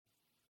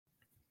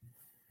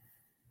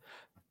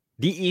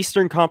The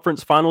Eastern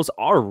Conference Finals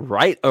are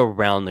right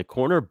around the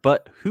corner,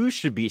 but who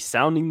should be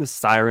sounding the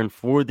siren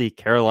for the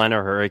Carolina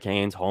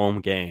Hurricanes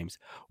home games?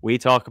 We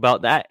talk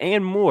about that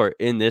and more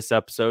in this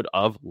episode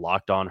of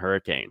Locked On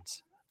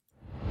Hurricanes.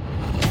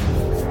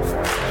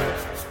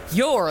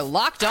 You're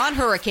Locked On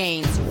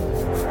Hurricanes,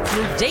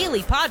 your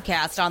daily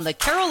podcast on the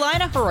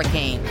Carolina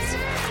Hurricanes.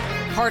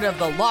 Part of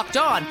the Locked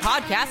On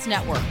Podcast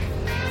Network,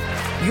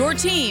 your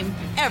team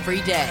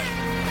every day.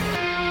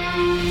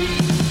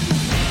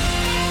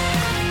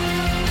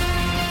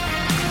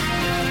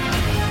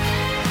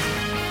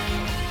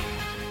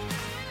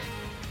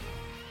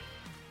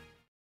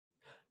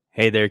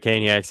 Hey there,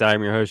 Caniacs.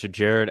 I'm your host,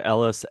 Jared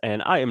Ellis,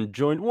 and I am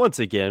joined once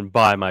again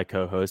by my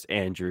co-host,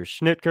 Andrew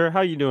Schnitker. How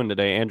you doing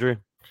today, Andrew?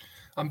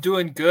 I'm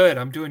doing good.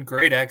 I'm doing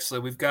great, actually.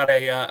 We've got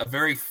a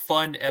very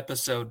fun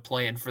episode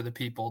planned for the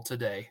people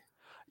today.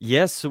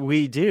 Yes,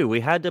 we do.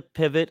 We had to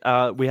pivot.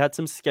 We had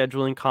some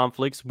scheduling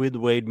conflicts with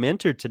Wade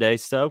Minter today,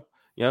 so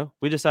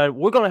we decided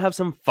we're going to have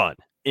some fun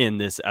in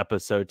this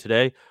episode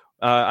today.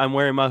 I'm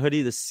wearing my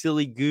hoodie, the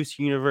Silly Goose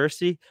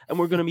University, and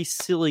we're going to be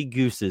silly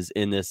gooses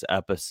in this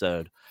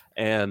episode.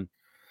 And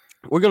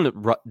we're going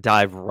to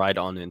dive right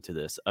on into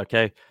this,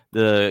 okay?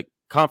 The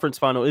conference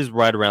final is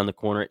right around the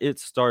corner. It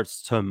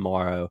starts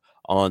tomorrow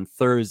on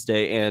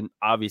Thursday, and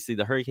obviously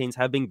the Hurricanes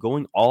have been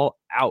going all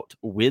out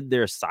with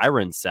their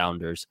siren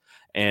sounders,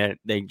 and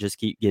they just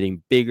keep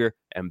getting bigger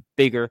and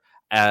bigger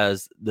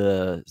as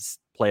the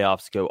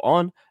playoffs go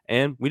on.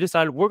 And we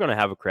decided we're going to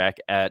have a crack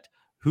at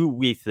who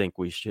we think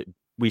we should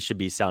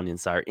be sounding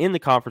siren in the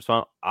conference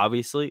final.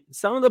 Obviously,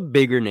 some of the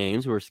bigger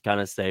names, we're kind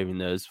of saving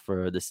those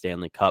for the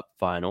Stanley Cup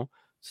final.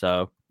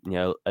 So,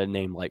 a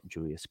name like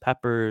Julius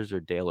Peppers or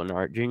Dale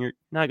Earnhardt Jr.,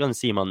 not going to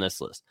see him on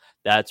this list.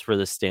 That's for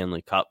the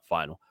Stanley Cup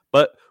final.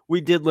 But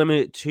we did limit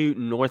it to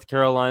North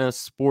Carolina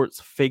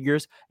sports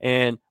figures,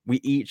 and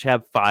we each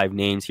have 5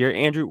 names here.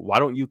 Andrew, why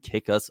don't you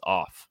kick us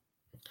off?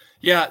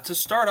 Yeah, to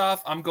start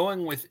off, I'm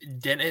going with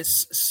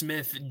Dennis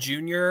Smith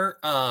Jr.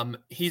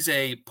 He's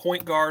a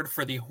point guard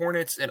for the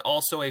Hornets and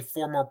also a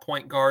former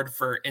point guard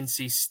for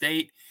NC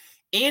State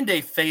and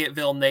a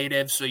Fayetteville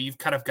native. So you've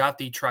kind of got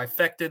the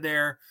trifecta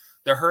there.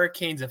 The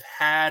Hurricanes have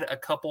had a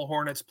couple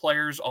Hornets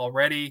players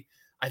already.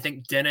 I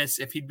think Dennis,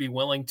 if he'd be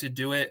willing to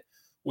do it,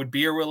 would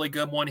be a really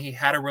good one. He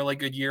had a really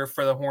good year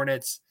for the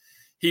Hornets.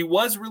 He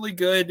was really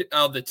good.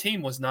 The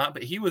team was not,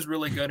 but he was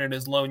really good in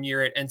his lone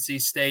year at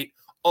NC State.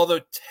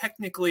 Although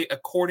technically,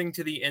 according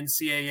to the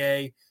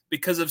NCAA,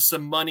 because of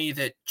some money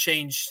that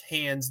changed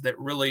hands that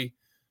really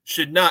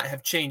should not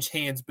have changed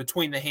hands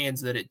between the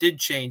hands that it did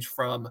change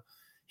from,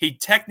 he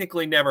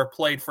technically never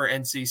played for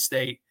NC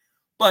State.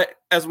 But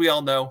as we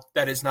all know,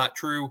 that is not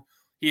true.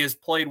 He has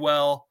played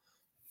well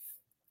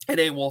in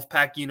a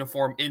Wolfpack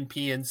uniform in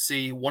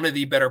PNC, one of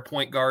the better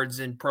point guards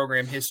in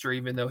program history,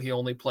 even though he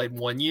only played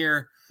 1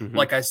 year. Mm-hmm.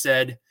 Like I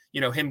said,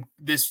 him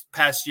this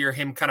past year,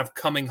 him kind of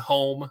coming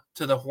home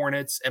to the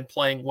Hornets and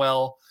playing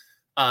well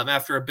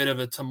after a bit of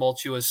a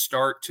tumultuous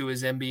start to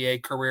his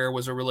NBA career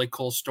was a really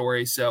cool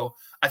story. So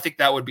I think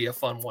that would be a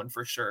fun one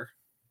for sure.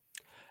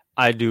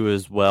 I do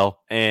as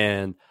well.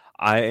 And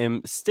I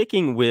am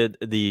sticking with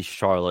the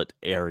Charlotte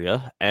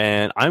area,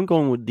 and I'm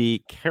going with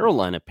the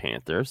Carolina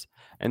Panthers,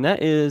 and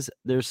that is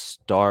their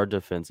star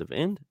defensive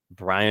end,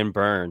 Brian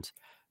Burns.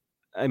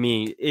 I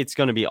mean, it's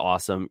going to be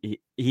awesome.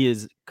 He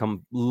is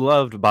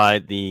loved by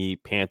the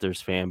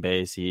Panthers fan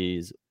base.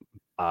 He's,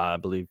 I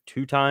believe,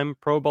 2-time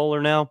Pro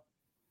Bowler now.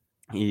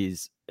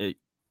 He's,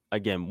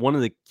 again, one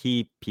of the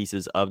key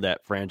pieces of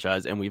that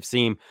franchise, and we've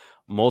seen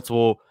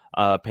multiple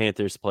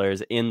Panthers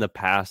players in the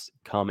past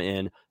come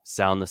in,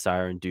 sound the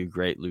siren, do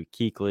great. Luke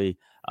Kuechly,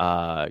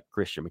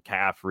 Christian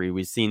McCaffrey.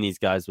 We've seen these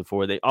guys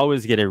before. They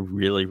always get a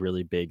really,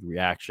 really big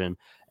reaction,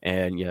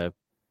 and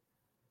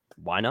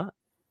why not?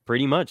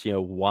 Pretty much,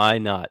 why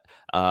not?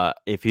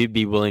 If he'd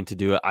be willing to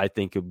do it, I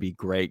think it would be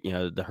great.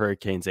 The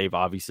Hurricanes, they've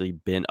obviously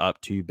been up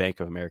to Bank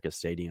of America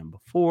Stadium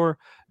before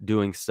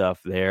doing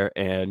stuff there.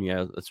 And,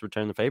 let's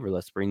return the favor.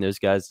 Let's bring those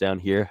guys down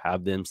here,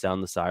 have them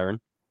sound the siren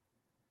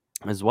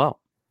as well.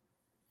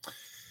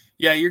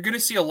 Yeah, you're going to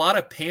see a lot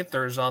of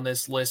Panthers on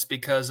this list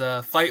because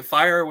fight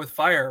fire with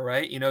fire,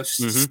 right?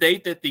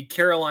 State that the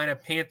Carolina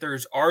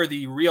Panthers are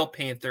the real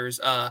Panthers.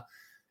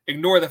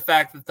 Ignore the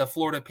fact that the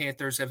Florida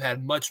Panthers have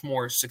had much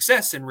more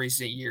success in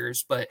recent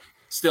years, but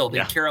still, the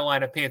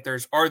Carolina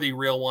Panthers are the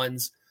real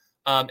ones.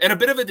 And a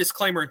bit of a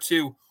disclaimer,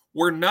 too.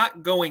 We're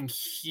not going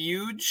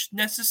huge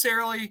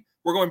necessarily.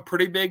 We're going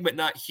pretty big, but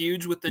not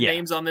huge with the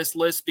names on this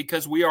list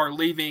because we are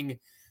leaving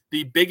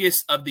the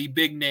biggest of the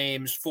big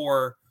names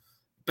for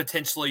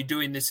potentially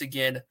doing this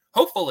again,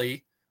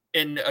 hopefully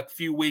in a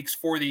few weeks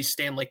for the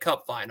Stanley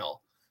Cup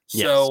final.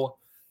 So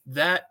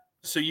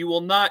you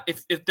will not,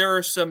 if there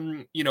are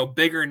some,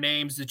 bigger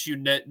names that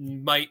you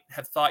might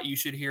have thought you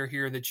should hear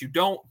here that you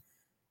don't,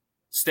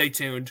 stay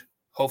tuned.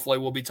 Hopefully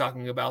we'll be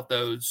talking about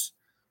those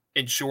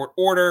in short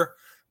order.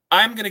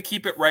 I'm going to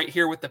keep it right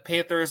here with the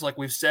Panthers. Like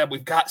we've said,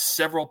 we've got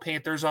several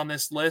Panthers on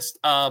this list.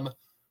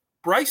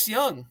 Bryce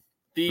Young,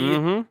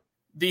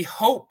 the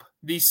hope,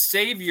 the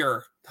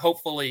savior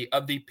hopefully,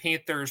 of the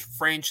Panthers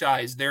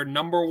franchise. Their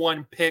number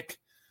one pick,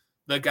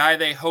 the guy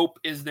they hope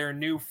is their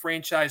new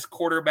franchise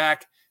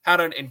quarterback, had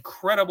an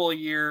incredible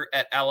year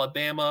at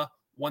Alabama,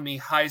 won the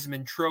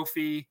Heisman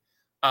Trophy,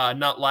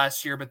 not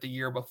last year, but the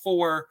year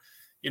before.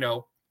 He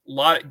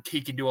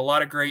can do a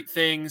lot of great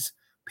things.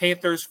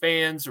 Panthers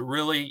fans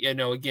really,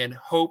 again,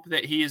 hope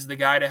that he is the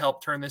guy to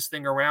help turn this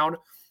thing around.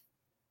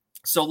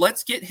 So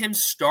let's get him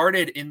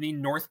started in the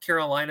North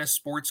Carolina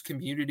sports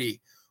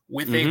community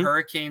with a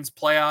Hurricanes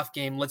playoff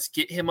game. Let's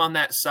get him on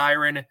that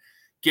siren.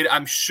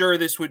 I'm sure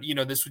this would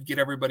get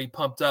everybody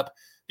pumped up.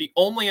 The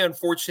only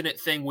unfortunate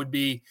thing would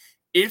be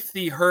if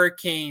the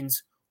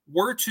Hurricanes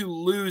were to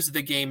lose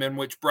the game in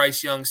which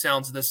Bryce Young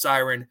sounds the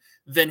siren,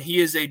 then he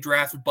is a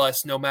draft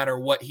bust no matter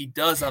what he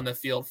does on the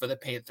field for the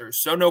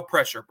Panthers. So no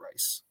pressure,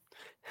 Bryce.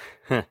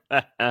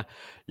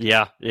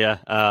 Yeah.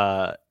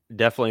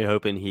 Definitely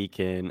hoping he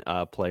can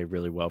play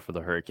really well for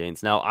the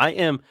Hurricanes. Now, I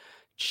am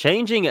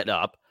changing it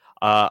up.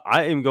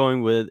 I am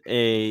going with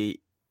a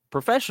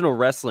professional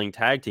wrestling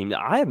tag team that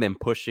I have been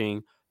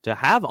pushing to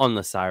have on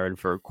the siren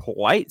for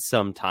quite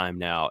some time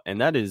now,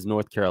 and that is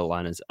North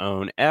Carolina's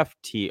own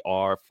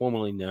FTR,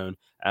 formerly known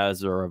as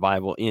the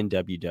Revival in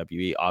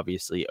WWE,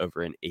 obviously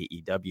over in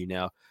AEW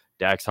now.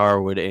 Dax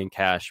Harwood and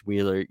Cash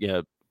Wheeler,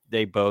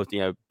 they both,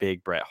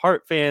 big Bret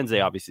Hart fans. They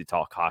obviously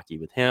talk hockey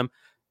with him.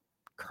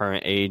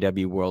 Current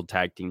AEW World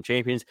Tag Team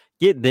Champions.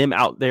 Get them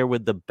out there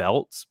with the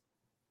belts.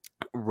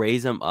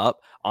 Raise them up.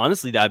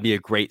 Honestly, that'd be a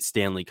great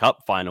Stanley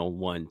Cup final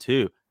one,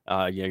 too.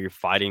 You're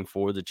fighting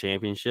for the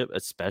championship,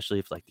 especially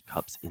if like the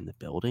cup's in the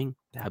building.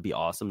 That'd be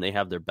awesome. They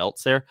have their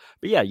belts there.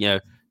 But yeah,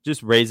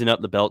 just raising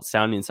up the belt,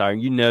 sounding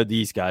siren.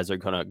 These guys are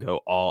gonna go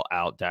all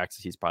out. Dax,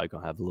 he's probably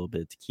gonna have a little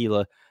bit of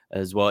tequila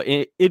as well.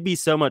 It'd be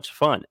so much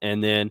fun.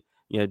 And then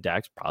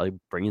Dax probably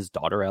bring his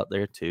daughter out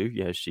there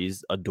too.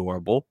 She's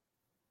adorable.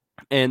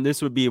 And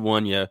this would be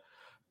one,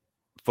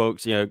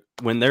 folks,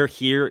 when they're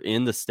here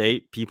in the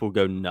state, people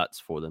go nuts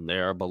for them. They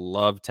are a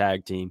beloved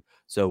tag team.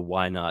 So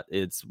why not?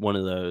 It's one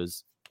of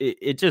those.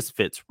 It just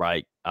fits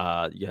right.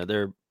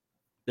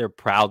 They're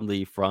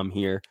proudly from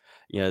here.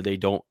 They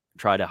don't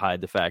try to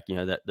hide the fact,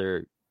 that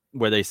they're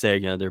where they say,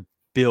 they're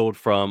billed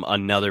from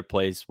another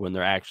place when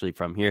they're actually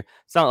from here.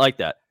 It's not like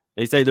that.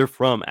 They say they're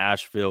from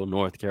Asheville,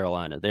 North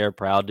Carolina. They're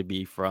proud to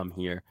be from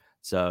here.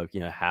 So,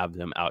 have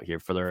them out here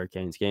for the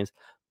Hurricanes games.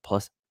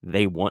 Plus,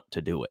 they want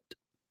to do it.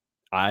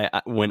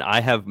 When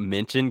I have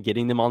mentioned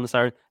getting them on the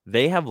siren,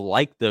 they have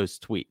liked those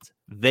tweets.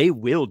 They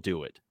will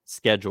do it,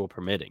 schedule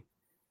permitting.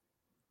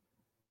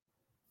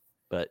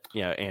 But,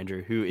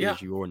 Andrew, who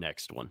is your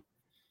next one?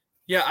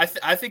 Yeah,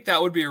 I think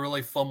that would be a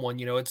really fun one.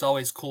 It's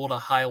always cool to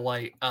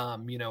highlight,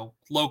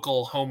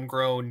 local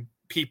homegrown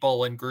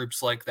people and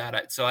groups like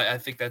that. So I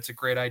think that's a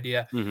great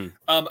idea.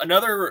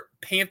 Another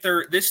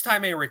Panther, this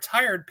time a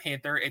retired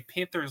Panther, a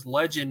Panthers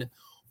legend,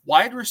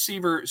 wide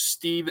receiver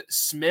Steve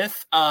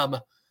Smith.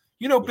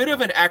 Bit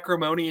of an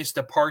acrimonious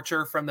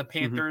departure from the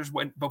Panthers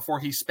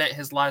before he spent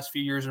his last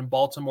few years in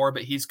Baltimore,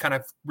 but he's kind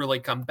of really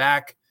come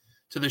back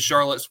to the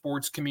Charlotte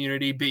sports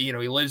community. But, he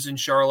lives in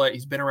Charlotte.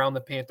 He's been around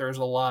the Panthers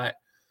a lot.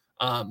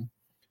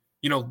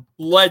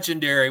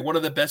 Legendary, one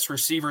of the best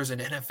receivers in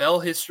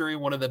NFL history,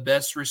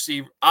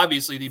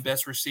 obviously the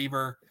best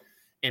receiver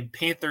in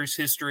Panthers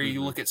history.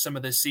 You look at some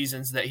of the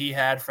seasons that he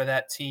had for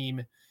that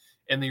team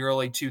in the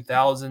early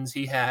 2000s.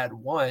 He had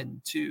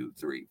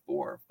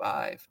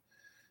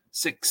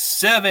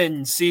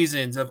 7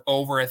 seasons of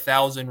over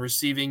 1,000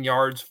 receiving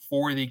yards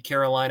for the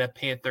Carolina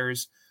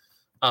Panthers.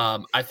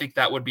 I think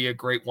that would be a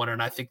great one,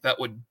 and I think that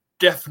would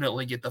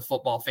definitely get the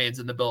football fans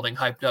in the building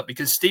hyped up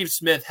because Steve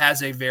Smith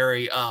has a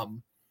very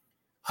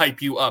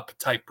hype you up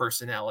type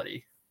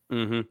personality.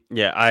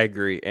 Yeah, I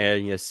agree.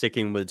 And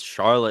sticking with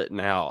Charlotte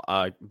now,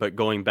 but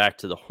going back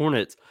to the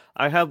Hornets,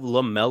 I have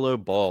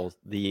LaMelo Ball,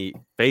 the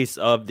face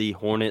of the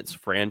Hornets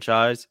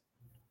franchise.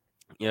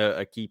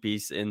 A key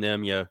piece in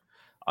them.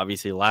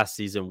 Obviously last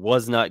season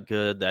was not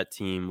good. That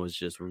team was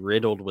just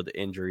riddled with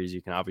injuries.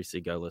 You can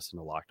obviously go listen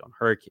to Locked On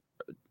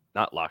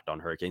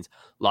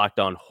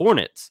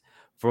Hornets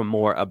for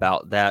more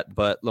about that.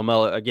 But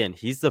LaMelo, again,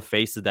 he's the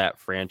face of that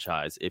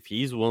franchise. If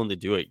he's willing to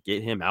do it,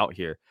 get him out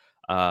here.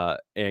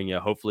 And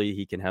hopefully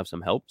he can have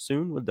some help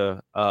soon with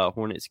the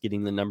Hornets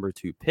getting the number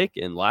 2 pick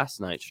in last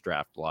night's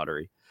draft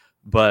lottery.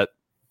 But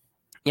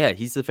yeah,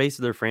 he's the face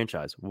of their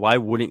franchise. Why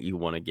wouldn't you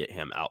want to get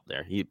him out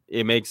there?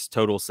 It makes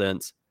total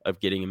sense of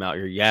getting him out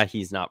here. Yeah,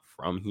 he's not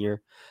from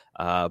here,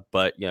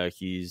 but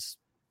he's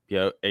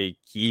a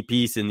key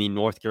piece in the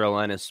North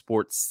Carolina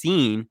sports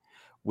scene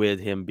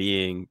with him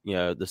being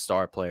the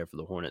star player for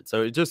the Hornets.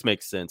 So it just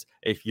makes sense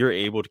if you're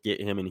able to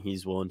get him and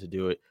he's willing to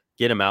do it.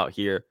 Get him out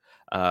here.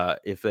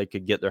 If they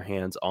could get their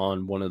hands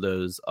on one of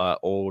those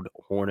old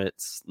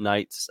Hornets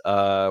Knights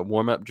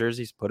warm-up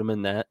jerseys, put him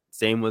in that.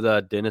 Same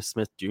with Dennis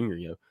Smith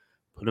Jr.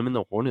 Put him in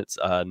the Hornets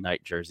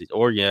night jerseys,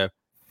 or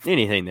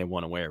anything they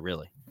want to wear,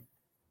 really.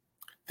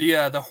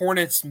 The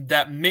Hornets,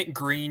 that mint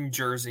green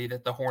jersey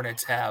that the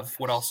Hornets have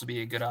would also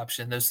be a good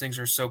option. Those things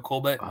are so cool.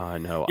 But I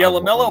know. Yeah,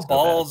 LaMelo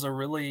Ball is a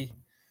really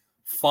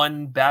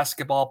fun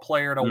basketball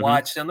player to Mm-hmm.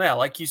 watch. And yeah,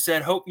 like you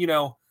said, hope,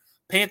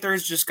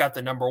 Panthers just got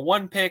the number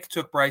 1 pick,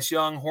 took Bryce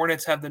Young.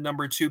 Hornets have the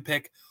number 2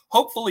 pick.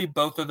 Hopefully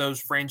both of those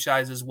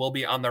franchises will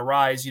be on the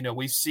rise.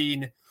 We've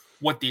seen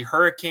what the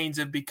Hurricanes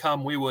have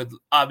become.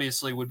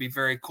 Would be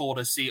very cool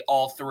to see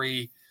all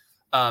 3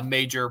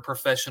 major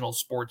professional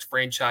sports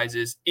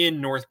franchises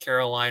in North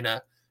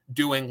Carolina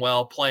doing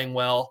well, playing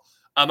well.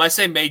 I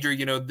say major,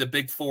 the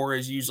big 4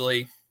 is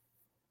usually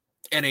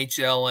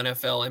NHL,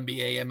 NFL,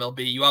 NBA,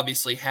 MLB. You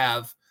obviously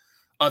have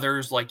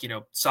others like,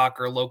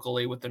 soccer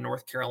locally with the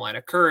North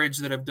Carolina Courage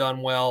that have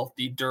done well.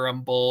 The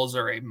Durham Bulls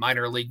are a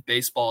minor league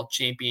baseball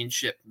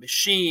championship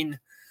machine.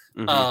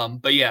 Mm-hmm.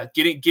 But yeah,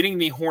 getting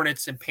the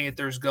Hornets and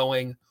Panthers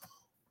going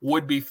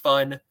would be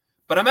fun.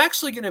 But I'm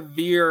actually going to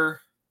veer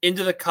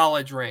into the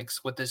college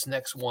ranks with this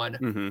next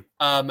one.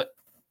 Mm-hmm.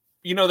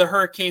 The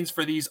Hurricanes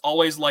for these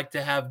always like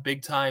to have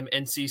big time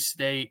NC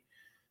State,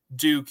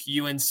 Duke,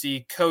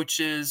 UNC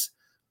coaches.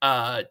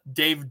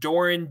 Dave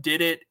Doran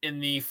did it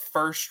in the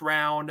first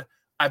round.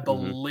 I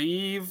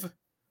believe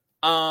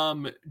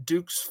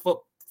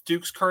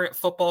Duke's current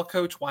football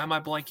coach, why am I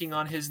blanking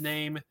on his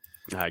name?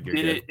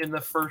 Did it in the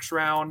first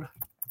round.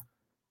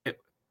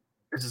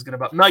 This is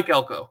about Mike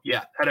Elko.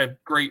 Yeah,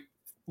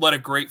 led a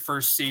great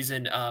first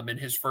season in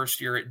his first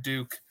year at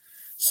Duke.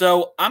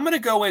 So I'm going to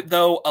go with,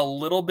 though, a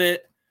little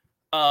bit.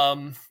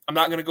 I'm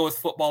not going to go with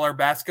football or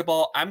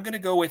basketball. I'm going to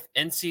go with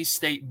NC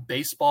State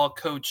baseball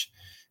coach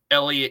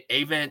Elliott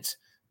Avent.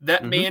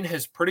 That man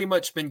has pretty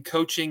much been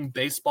coaching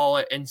baseball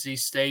at NC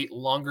State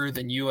longer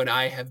than you and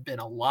I have been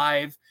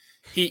alive.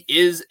 He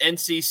is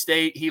NC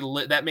State.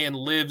 That man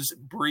lives,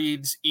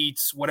 breathes,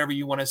 eats, whatever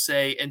you want to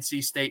say,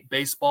 NC State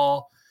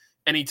baseball.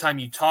 Anytime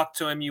you talk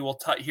to him, you will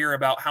hear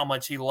about how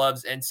much he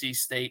loves NC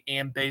State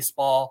and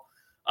baseball.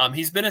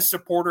 He's been a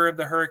supporter of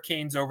the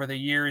Hurricanes over the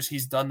years.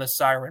 He's done the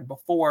siren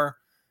before.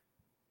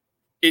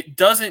 It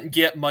doesn't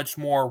get much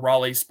more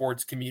Raleigh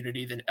sports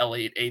community than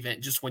Elliott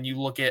Avent, just when you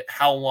look at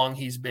how long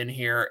he's been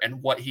here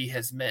and what he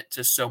has meant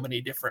to so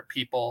many different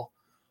people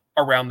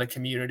around the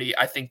community.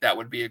 I think that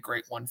would be a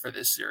great one for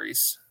this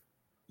series.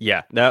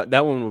 Yeah,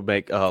 that one would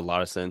make a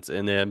lot of sense.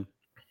 And then,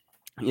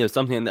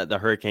 something that the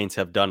Hurricanes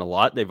have done a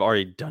lot, they've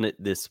already done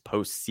it this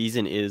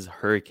postseason, is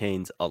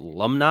Hurricanes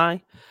alumni.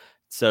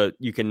 So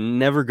you can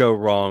never go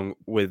wrong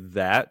with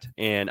that.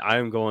 And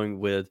I'm going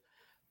with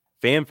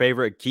fan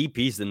favorite key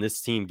piece in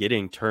this team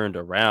getting turned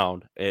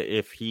around,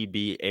 if he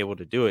be able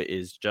to do it,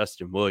 is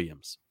Justin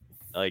Williams.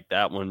 Like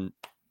that one,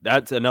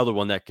 that's another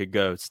one that could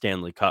go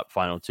Stanley Cup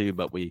final too,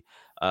 but we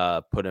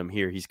put him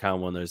here. He's kind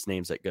of one of those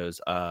names that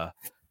goes,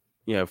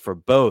 for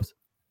both.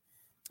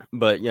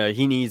 But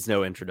he needs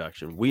no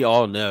introduction. We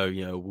all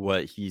know,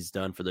 what he's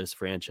done for this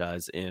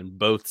franchise in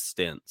both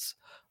stints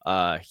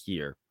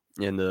here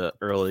in the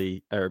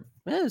early or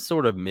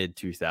sort of mid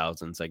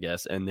 2000s, I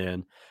guess, and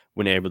then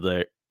whenever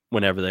they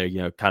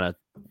kind of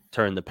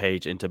turn the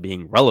page into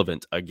being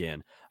relevant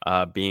again,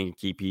 being a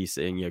key piece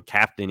and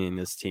captaining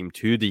this team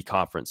to the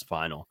conference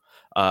final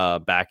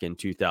back in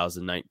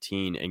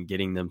 2019 and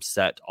getting them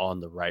set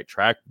on the right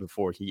track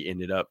before he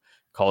ended up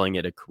calling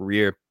it a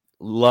career.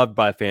 Loved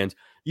by fans.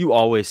 You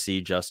always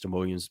see Justin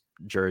Williams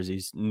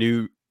jerseys,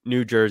 new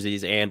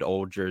jerseys and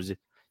old jerseys.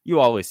 You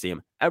always see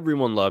him.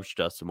 Everyone loves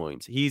Justin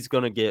Williams. He's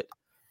going to get,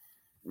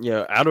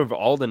 out of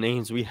all the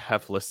names we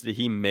have listed,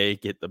 he may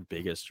get the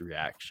biggest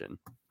reaction.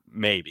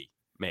 Maybe.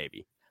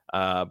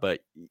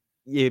 But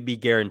you'd be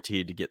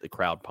guaranteed to get the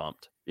crowd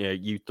pumped.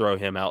 You throw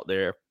him out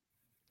there,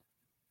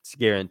 it's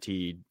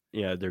guaranteed,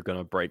 they're going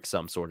to break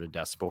some sort of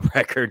decibel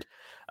record.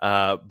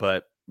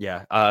 But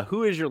yeah,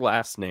 who is your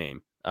last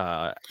name,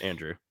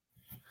 Andrew?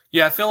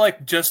 Yeah, I feel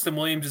like Justin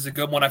Williams is a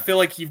good one. I feel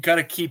like you've got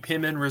to keep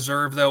him in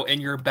reserve, though, in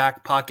your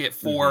back pocket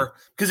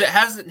because it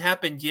hasn't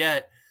happened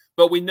yet.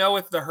 But we know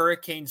if the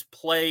Hurricanes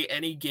play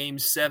any Game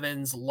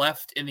 7s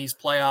left in these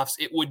playoffs,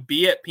 it would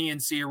be at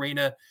PNC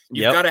Arena.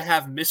 You've got to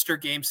have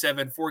Mr. Game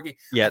 7 for game.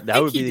 Yeah,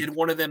 that would be. He did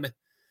one of them.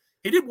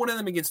 He did one of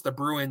them against the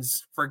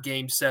Bruins for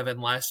Game 7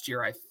 last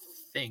year, I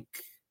think.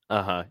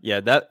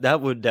 Yeah,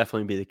 that would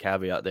definitely be the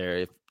caveat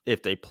there.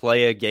 If they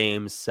play a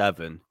Game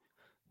 7.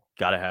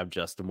 Got to have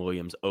Justin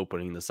Williams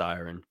opening the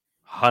siren.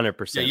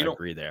 100%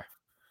 agree there.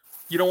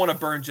 You don't want to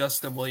burn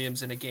Justin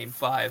Williams in a Game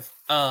 5.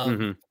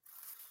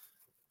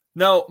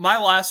 No, my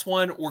last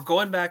one, we're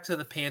going back to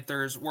the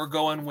Panthers. We're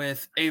going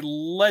with a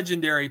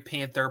legendary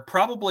Panther,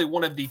 probably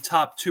one of the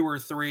top 2 or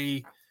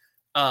 3,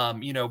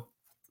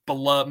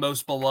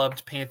 most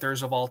beloved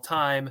Panthers of all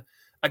time.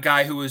 A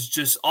guy who was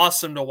just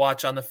awesome to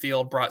watch on the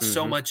field, brought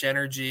so much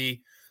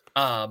energy.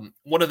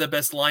 One of the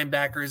best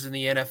linebackers in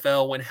the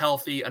NFL when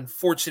healthy.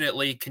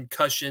 Unfortunately,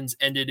 concussions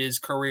ended his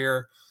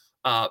career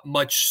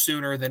much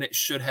sooner than it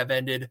should have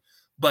ended.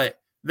 But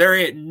there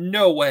ain't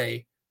no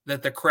way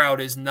that the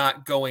crowd is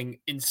not going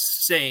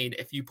insane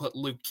if you put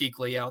Luke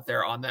Kuechly out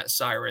there on that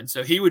siren.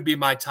 So he would be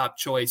my top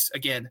choice.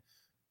 Again,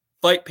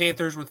 fight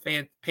Panthers with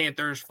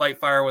Panthers, fight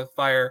fire with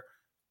fire.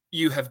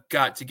 You have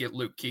got to get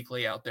Luke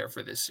Kuechly out there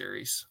for this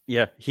series.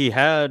 Yeah, he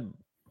had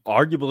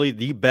arguably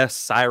the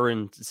best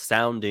siren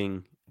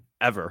sounding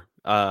ever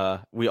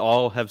We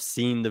all have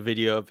seen the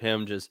video of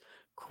him just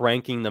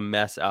cranking the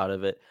mess out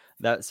of it.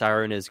 That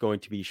siren is going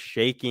to be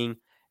shaking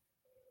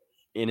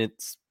in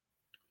its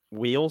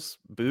wheels,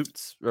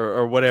 boots,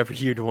 or whatever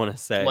you'd want to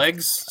say.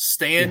 Legs, Yeah.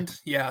 stand,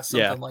 yeah, Yeah,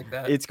 something like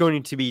that. it's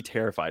going to be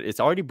terrified. It's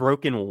already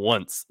broken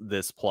once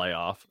this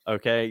playoff.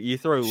 Okay, you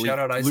throw Shout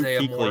out Luke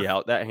Isaiah Kuechly Moore.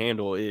 out, that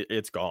handle,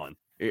 it's gone.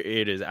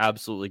 It is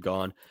absolutely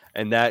gone,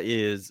 and that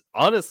is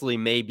honestly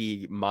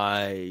maybe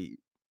my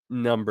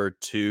number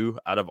 2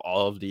 out of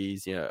all of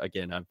these.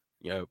 Again, I've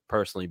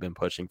personally been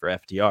pushing for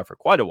FTR for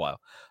quite a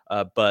while,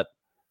 but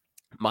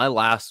my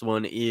last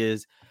one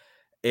is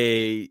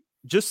a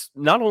just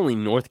not only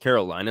North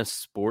Carolina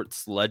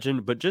sports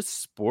legend, but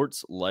just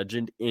sports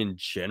legend in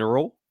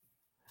general,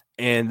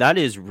 and that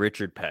is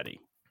Richard Petty.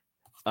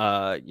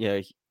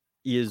 He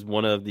is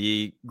one of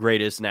the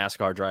greatest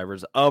NASCAR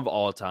drivers of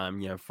all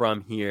time.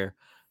 From here,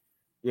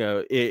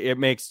 it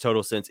makes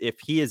total sense. If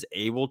he is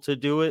able to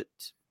do it,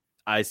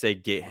 I say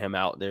get him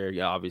out there.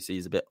 Yeah, obviously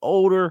he's a bit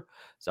older,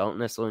 so I don't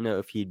necessarily know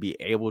if he'd be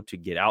able to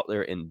get out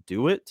there and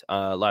do it.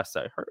 Last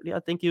I heard, I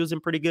think he was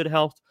in pretty good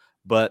health,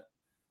 but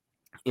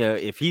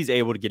if he's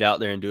able to get out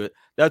there and do it,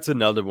 that's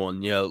another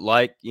one.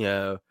 Like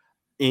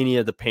any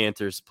of the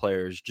Panthers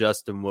players,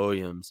 Justin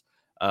Williams,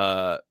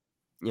 yeah,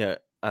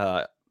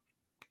 uh,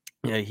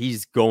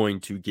 he's going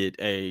to get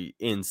a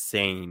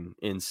insane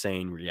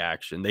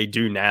reaction. They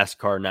do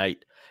NASCAR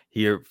night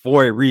here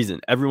for a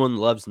reason. Everyone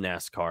loves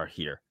NASCAR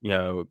here.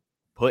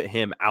 Put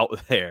him out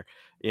there.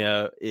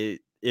 It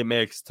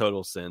makes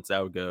total sense.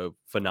 That would go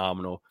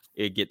phenomenal.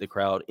 It'd get the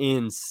crowd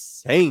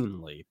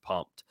insanely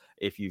pumped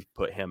if you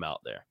put him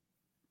out there.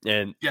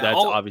 And Yeah, that's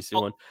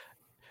obviously one.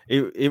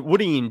 It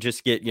wouldn't even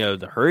just get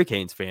the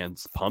Hurricanes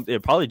fans pumped.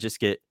 It'd probably just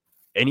get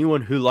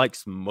anyone who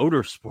likes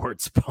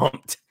motorsports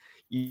pumped.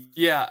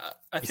 Yeah,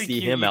 I think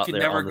see him you out can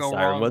there never on the go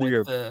siren, wrong whether with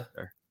you're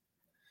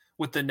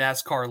the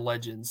NASCAR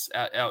legends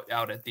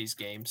out at these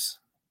games.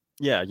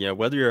 yeah,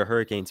 whether you're a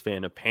Hurricanes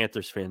fan, a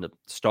Panthers fan, a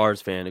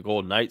Stars fan, a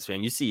Golden Knights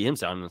fan, you see him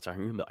sounding on the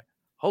siren, you're like,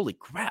 holy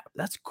crap,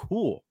 that's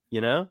cool,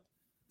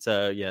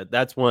 So yeah,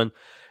 that's one.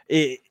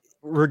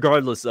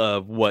 Regardless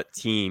of what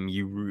team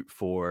you root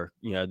for,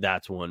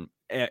 that's one.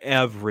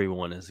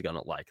 Everyone is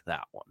gonna like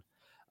that one.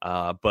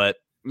 But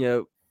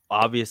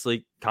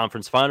obviously,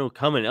 conference final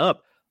coming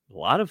up. A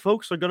lot of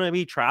folks are going to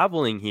be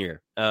traveling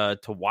here to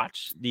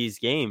watch these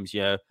games.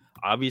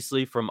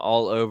 Obviously from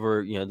all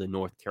over the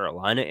North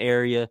Carolina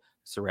area,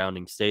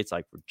 surrounding states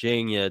like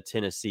Virginia,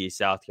 Tennessee,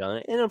 South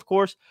Carolina, and of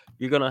course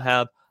you're going to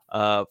have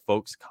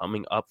folks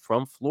coming up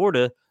from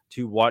Florida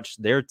to watch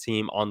their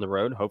team on the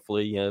road.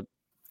 Hopefully,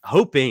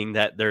 hoping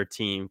that their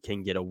team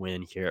can get a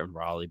win here in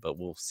Raleigh, but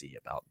we'll see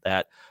about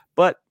that.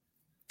 But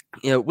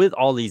with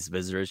all these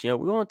visitors, we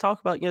want to talk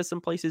about, some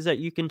places that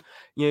you can,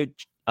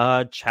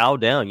 chow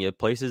down,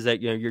 places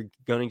that, you're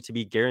going to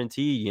be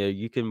guaranteed,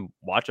 you can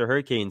watch a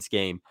Hurricanes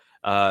game.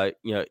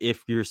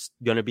 If you're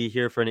going to be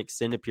here for an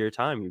extended period of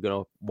time, you're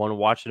going to want to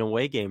watch an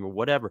away game or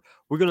whatever.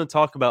 We're going to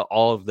talk about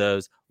all of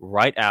those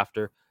right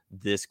after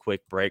this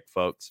quick break,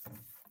 folks.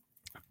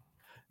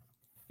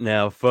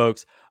 Now,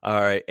 folks,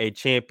 all right, a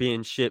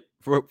championship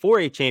for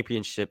a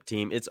championship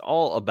team, it's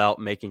all about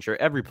making sure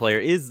every player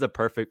is the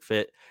perfect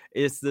fit.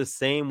 It's the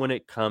same when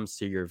it comes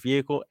to your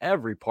vehicle.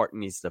 Every part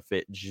needs to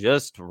fit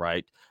just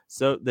right.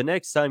 So the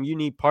next time you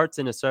need parts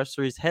and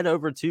accessories, head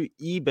over to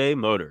eBay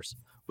Motors.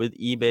 With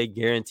eBay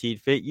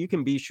Guaranteed Fit, you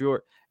can be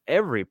sure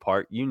every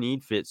part you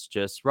need fits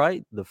just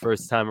right the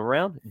first time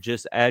around.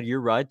 Just add your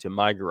ride to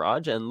My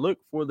Garage and look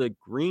for the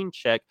green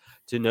check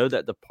to know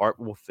that the part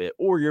will fit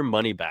or your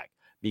money back.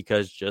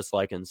 Because just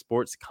like in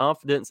sports,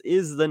 confidence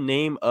is the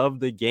name of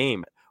the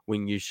game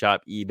when you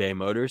shop eBay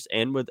Motors.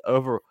 And with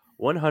over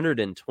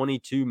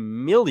 122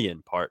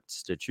 million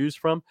parts to choose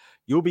from,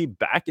 you'll be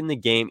back in the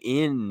game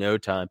in no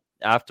time.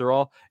 After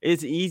all,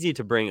 it's easy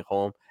to bring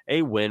home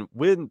a win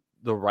when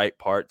the right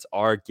parts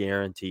are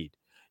guaranteed.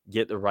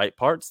 Get the right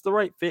parts, the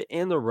right fit,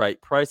 and the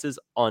right prices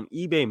on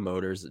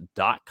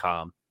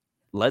ebaymotors.com.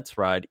 Let's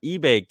ride.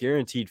 eBay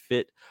Guaranteed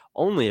Fit,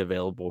 only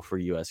available for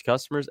U.S.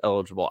 customers.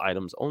 Eligible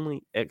items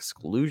only.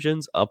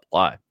 Exclusions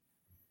apply.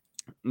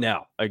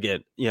 Now,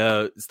 again,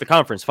 it's the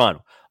conference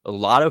final. A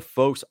lot of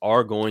folks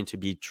are going to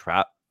be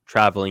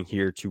traveling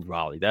here to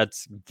Raleigh.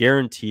 That's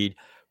guaranteed,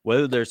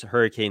 whether there's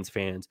Hurricanes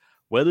fans,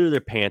 whether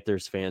they're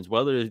Panthers fans,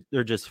 whether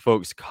they're just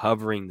folks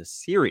covering the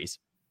series.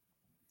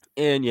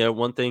 And,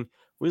 one thing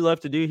we love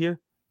to do here,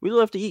 we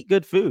love to eat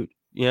good food,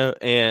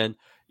 and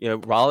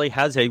Raleigh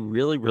has a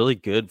really, really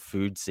good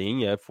food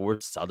scene, for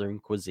Southern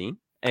cuisine.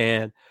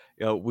 And,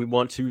 we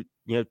want to,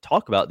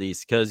 talk about these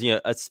because,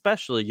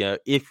 especially,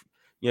 if,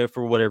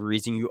 for whatever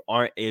reason you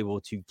aren't able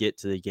to get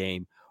to the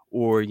game,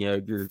 or,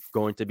 you're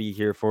going to be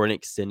here for an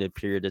extended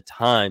period of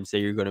time. Say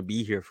you're going to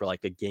be here for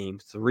like a game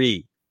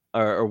 3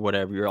 or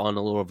whatever. You're on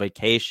a little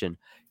vacation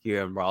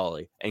here in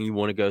Raleigh and you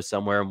want to go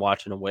somewhere and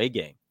watch an away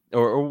game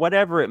or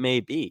whatever it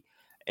may be.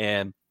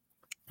 And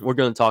we're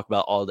going to talk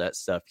about all that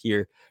stuff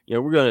here.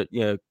 We're going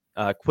to,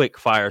 quick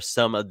fire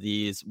some of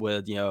these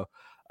with,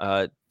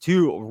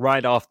 two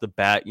right off the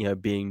bat,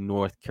 being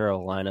North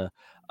Carolina.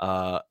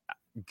 uh,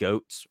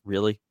 goats,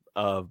 really,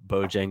 of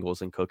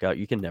Bojangles and Cookout.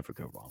 You can never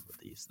go wrong with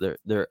these.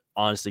 They're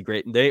honestly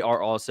great. And they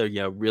are also,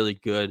 really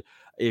good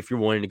if you're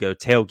wanting to go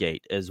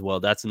tailgate as well.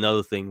 That's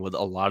another thing with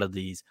a lot of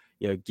these,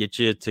 get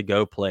you a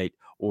to-go plate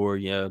or,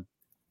 a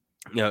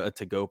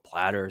to-go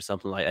platter or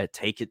something like that.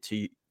 Take it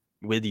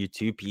with you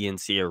to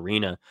PNC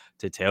Arena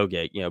to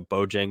tailgate.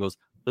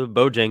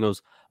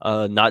 Bojangles,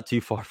 not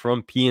too far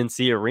from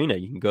PNC Arena.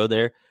 You can go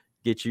there,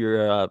 get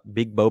your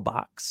big bow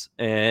box,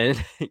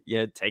 and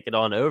take it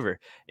on over.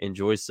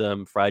 Enjoy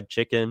some fried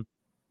chicken,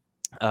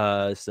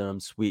 some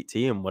sweet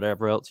tea, and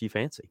whatever else you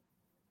fancy.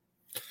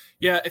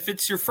 Yeah, if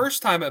it's your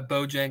first time at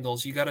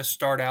Bojangles, you got to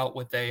start out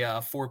with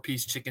a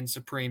 4-piece chicken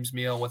supremes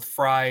meal with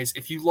fries.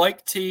 If you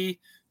like tea,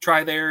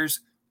 try theirs.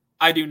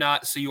 I do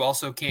not, so you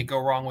also can't go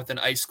wrong with an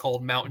ice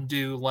cold Mountain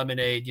Dew,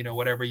 lemonade,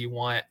 whatever you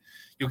want.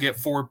 You'll get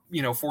 4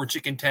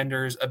 chicken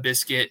tenders, a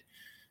biscuit.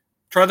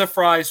 Try the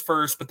fries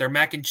first, but their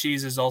mac and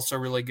cheese is also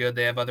really good.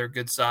 They have other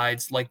good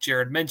sides. Like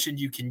Jared mentioned,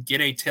 you can get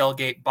a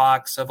tailgate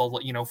box of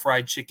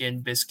fried chicken,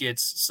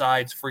 biscuits,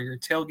 sides for your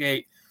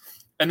tailgate.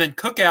 And then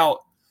Cookout,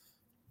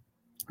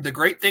 the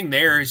great thing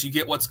there is you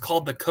get what's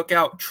called the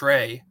Cookout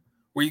tray,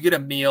 where you get a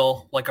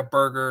meal like a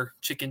burger,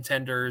 chicken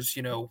tenders,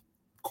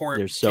 corn.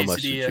 There's so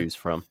much to choose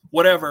from.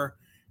 Whatever.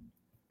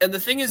 And the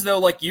thing is, though,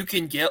 like you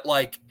can get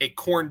like a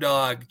corn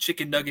dog,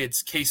 chicken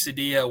nuggets,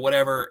 quesadilla,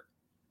 whatever,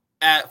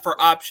 for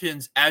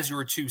options as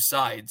your 2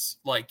 sides.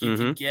 Like you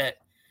can get.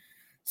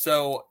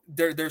 So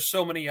there's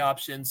so many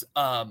options.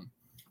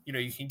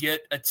 You can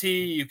get a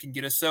tea, you can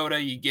get a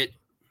soda,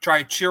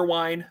 try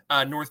Cheerwine,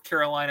 North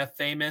Carolina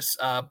famous,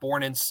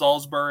 born in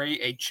Salisbury,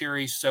 a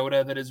cherry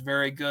soda that is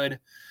very good.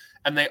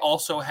 And they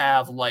also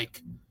have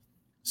like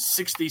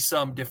 60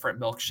 some different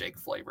milkshake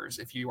flavors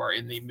if you are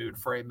in the mood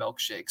for a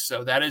milkshake.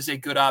 So that is a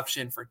good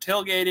option for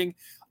tailgating.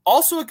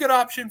 Also a good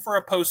option for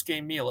a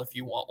post-game meal if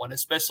you want one,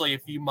 especially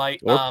if you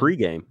might. Or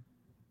pregame.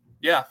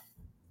 Yeah.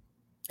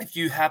 If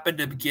you happen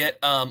to get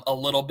a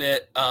little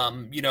bit,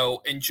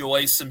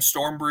 enjoy some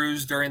storm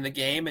brews during the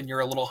game and you're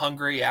a little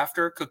hungry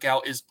after,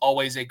 Cookout is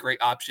always a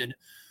great option.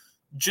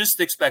 Just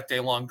expect a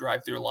long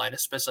drive-through line,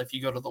 especially if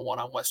you go to the one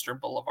on Western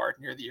Boulevard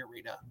near the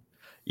arena.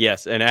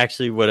 Yes, and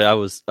actually what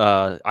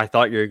I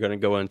thought you were going to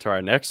go into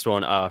our next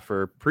one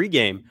for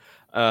pregame.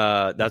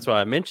 That's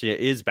why I mentioned it,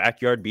 is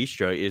Backyard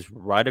Bistro is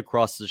right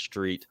across the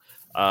street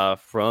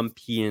from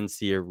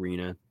PNC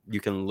Arena.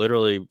 You can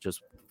literally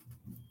just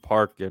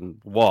park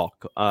and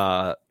walk,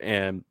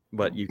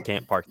 but you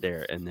can't park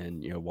there and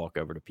then walk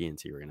over to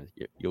PNC Arena.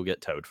 You'll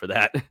get towed for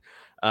that.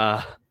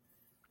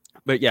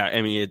 But yeah,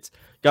 I mean, it's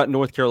got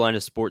North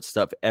Carolina sports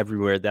stuff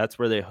everywhere. That's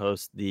where they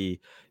host the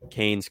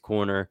Canes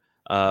Corner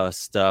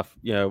stuff,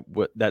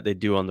 that they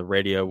do on the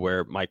radio,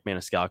 where Mike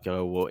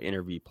Maniscalco will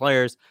interview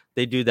players.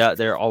 They do that.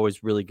 They're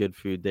always really good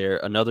food there.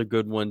 Another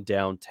good one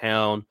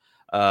downtown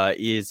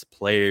is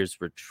Players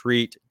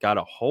Retreat. Got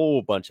a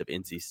whole bunch of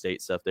NC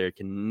State stuff there.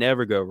 Can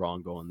never go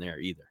wrong going there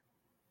either.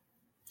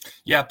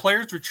 Yeah,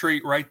 Players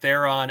Retreat right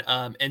there on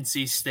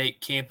NC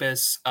State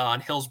campus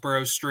on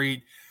Hillsborough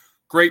Street.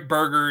 Great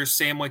burgers,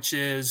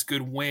 sandwiches,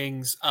 good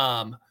wings.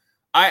 I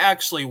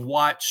actually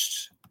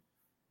watched,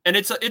 and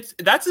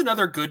that's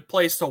another good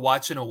place to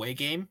watch an away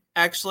game.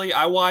 Actually,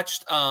 I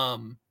watched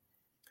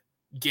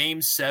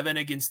Game 7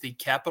 against the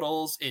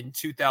Capitals in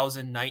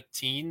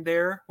 2019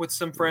 there with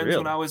some friends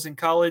when I was in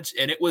college,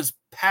 and it was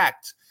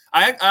packed.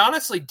 I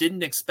honestly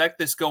didn't expect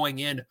this going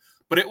in,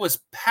 but it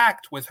was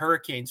packed with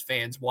Hurricanes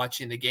fans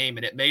watching the game,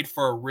 and it made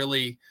for a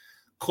really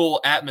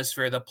cool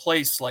atmosphere. The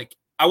place, like,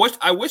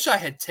 I wish I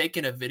had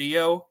taken a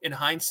video in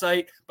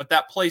hindsight, but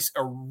that place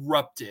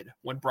erupted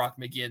when Brock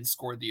McGinn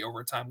scored the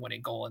overtime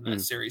winning goal in that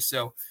series.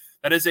 So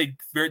that is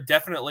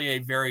definitely a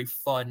very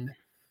fun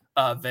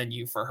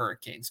venue for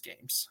Hurricanes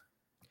games.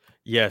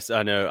 Yes,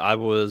 I know. I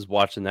was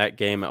watching that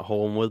game at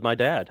home with my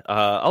dad.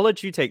 I'll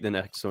let you take the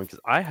next one because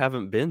I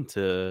haven't been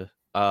to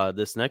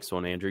this next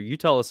one, Andrew. You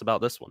tell us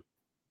about this one.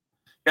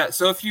 Yeah,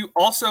 so if you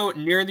also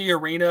near the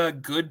arena,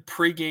 good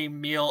pregame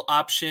meal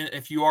option.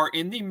 If you are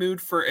in the mood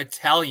for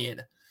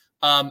Italian,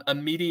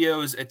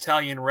 Amedio's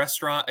Italian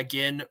restaurant,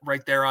 again,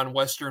 right there on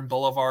Western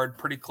Boulevard,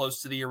 pretty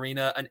close to the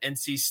arena, an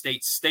NC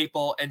State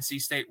staple,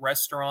 NC State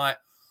restaurant,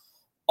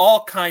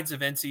 all kinds of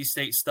NC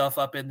State stuff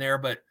up in there,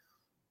 but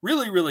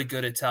really, really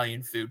good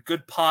Italian food,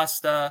 good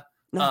pasta.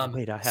 I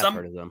have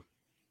heard of them.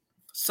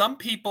 Some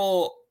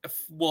people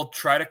will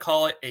try to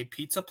call it a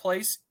pizza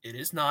place. It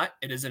is not.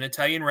 It is an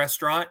Italian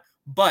restaurant,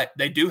 but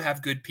they do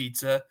have good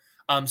pizza,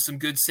 some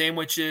good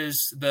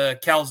sandwiches. The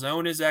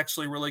calzone is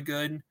actually really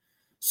good.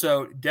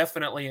 So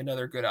definitely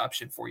another good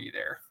option for you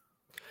there.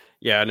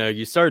 Yeah, I know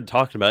you started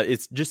talking about it.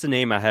 It's just a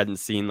name I hadn't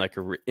seen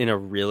in a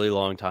really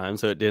long time.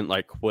 So it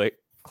didn't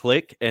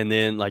click. And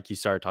then you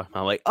started talking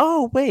about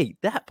oh, wait,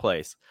 that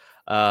place.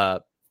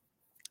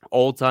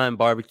 Old Time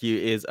Barbecue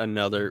is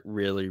another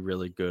really,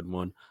 really good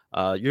one.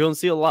 You're going to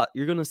see a lot.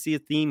 You're going to see a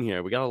theme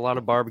here. We got a lot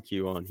of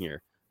barbecue on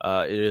here.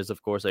 It is,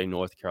 of course, a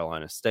North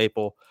Carolina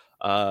staple.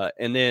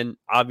 And then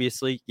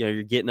obviously,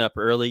 you're getting up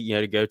early,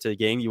 to go to the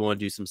game. You want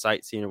to do some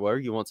sightseeing or whatever.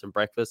 You want some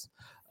breakfast.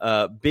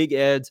 Big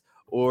Ed's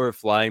or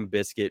Flying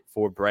Biscuit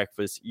for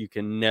breakfast. You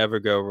can never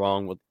go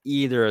wrong with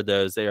either of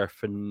those. They are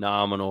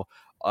phenomenal.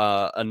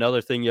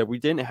 Another thing we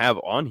didn't have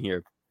on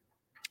here,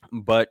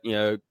 but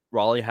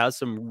Raleigh has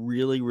some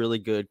really, really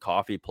good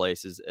coffee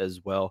places as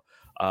well.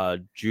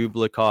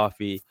 Jubla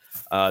Coffee.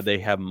 They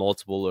have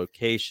multiple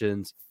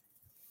locations.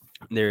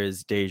 There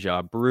is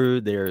Deja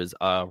Brew. There is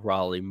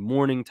Raleigh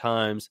Morning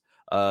Times,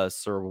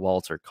 Sir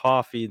Walter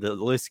Coffee. The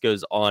list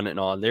goes on and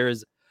on. There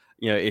is,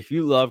 if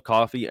you love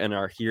coffee and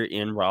are here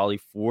in Raleigh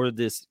for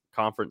this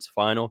conference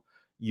final,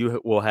 you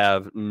will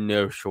have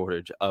no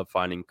shortage of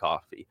finding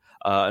coffee.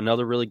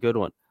 Another really good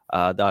one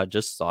that I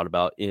just thought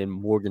about in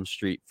Morgan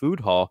Street Food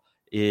Hall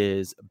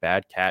is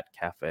Bad Cat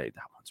Cafe.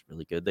 That one's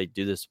really good. They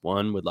do this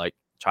one with like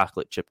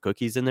chocolate chip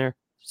cookies in there.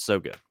 So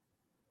good.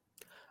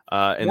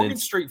 And Morgan then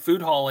Street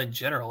Food Hall in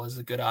general is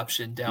a good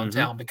option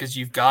downtown because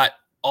you've got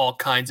all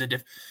kinds of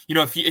different,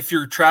 if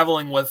you're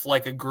traveling with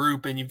like a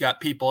group and you've got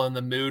people in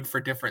the mood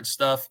for different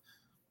stuff,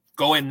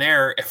 go in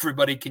there.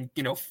 Everybody can,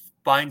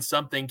 find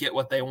something, get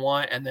what they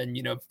want, and then,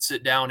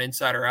 sit down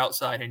inside or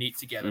outside and eat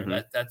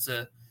together. That's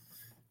a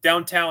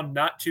downtown,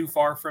 not too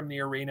far from the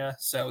arena.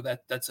 So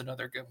that's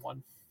another good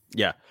one.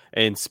 Yeah.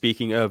 And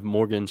speaking of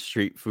Morgan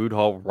Street Food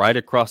Hall, right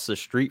across the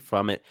street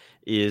from it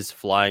is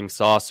Flying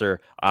Saucer.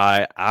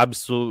 I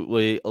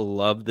absolutely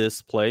love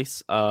this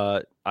place.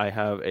 I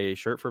have a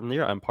shirt from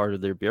there. I'm part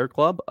of their beer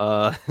club.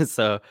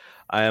 So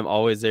I am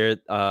always there.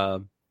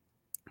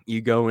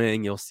 You go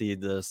in, you'll see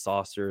the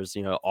saucers,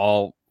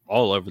 all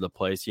over the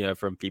place,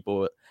 from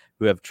people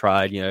who have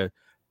tried,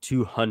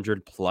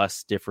 200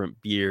 plus different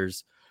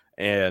beers.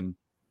 And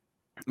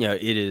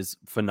it is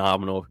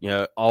phenomenal.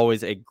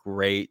 Always a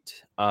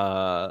great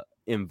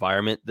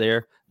environment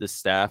there. The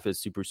staff is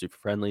super, super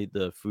friendly.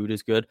 The food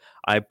is good.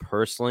 I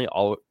personally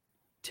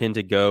tend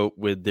to go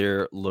with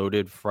their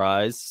loaded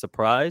fries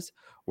surprise,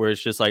 where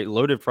it's just like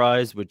loaded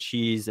fries with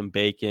cheese and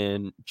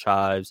bacon,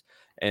 chives,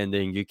 and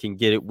then you can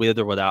get it with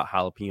or without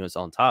jalapenos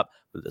on top.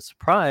 But the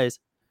surprise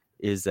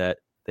is that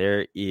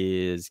there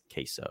is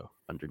queso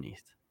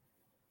underneath.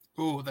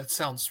 Ooh, that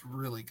sounds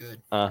really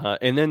good.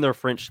 And then their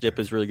French dip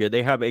is really good.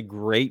 They have a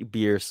great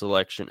beer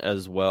selection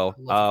as well.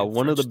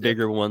 One of the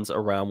bigger ones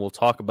around. We'll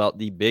talk about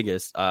the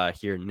biggest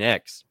here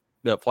next.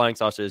 The Flying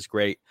Saucer is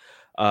great.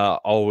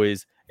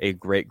 Always a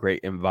great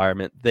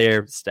environment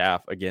there.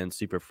 Staff, again,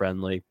 super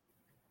friendly.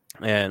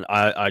 And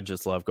I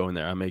just love going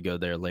there. I may go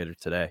there later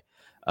today.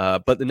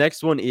 But the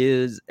next one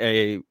is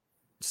a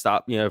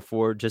stop,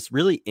 for just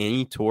really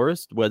any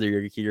tourist, whether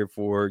you're here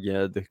for,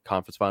 the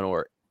conference final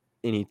or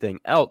anything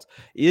else,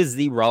 is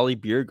the Raleigh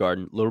Beer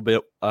Garden, a little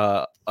bit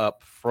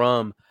up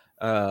from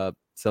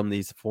some of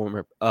these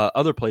former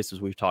other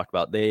places we've talked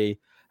about. They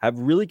have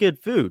really good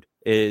food.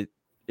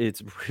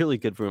 It's really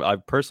good food. I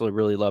personally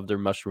really love their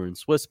mushroom and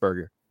Swiss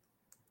burger.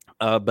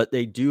 But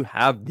they do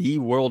have the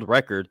world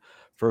record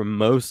for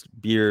most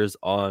beers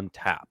on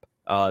tap.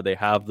 They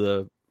have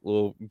the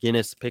little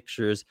Guinness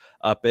pictures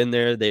up in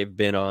there. They've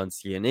been on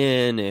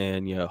CNN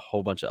and a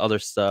whole bunch of other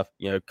stuff,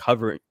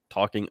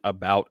 talking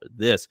about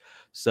this.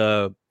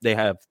 So they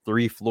have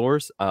 3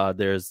 floors.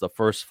 There's the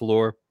first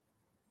floor,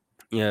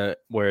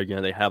 where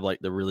they have like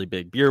the really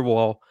big beer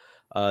wall.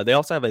 They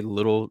also have a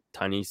little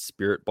tiny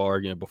spirit bar,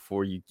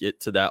 before you get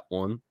to that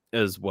one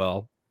as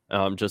well.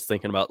 Just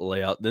thinking about the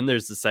layout. Then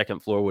there's the second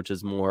floor, which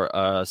is more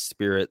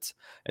spirits,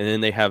 and then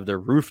they have their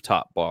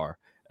rooftop bar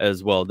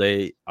as well.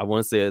 I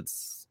want to say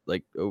it's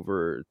like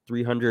over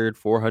 300,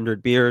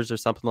 400 beers or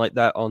something like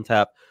that on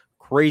tap.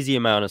 Crazy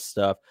amount of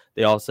stuff.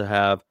 They also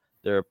have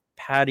their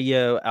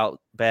patio out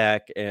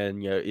back,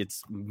 and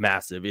it's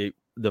massive.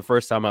 The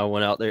first time I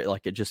went out there,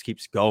 like it just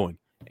keeps going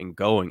and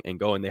going and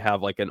going. They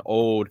have like an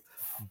old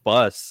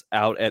bus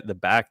out at the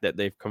back that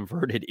they've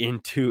converted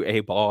into a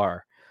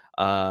bar,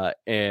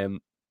 and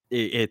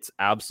it's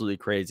absolutely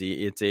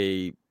crazy. It's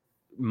a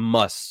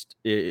must.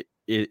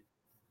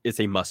 It's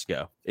a must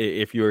go.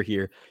 If you're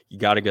here, you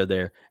got to go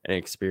there and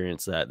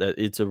experience that. That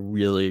it's a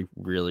really,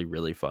 really,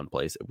 really fun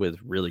place with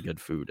really good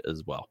food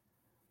as well.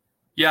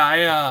 Yeah,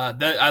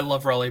 I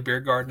love Raleigh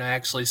Beer Garden. I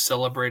actually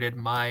celebrated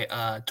my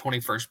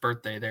 21st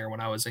birthday there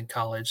when I was in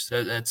college.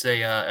 So it's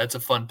a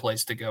fun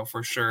place to go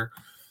for sure.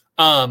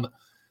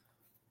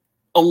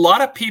 A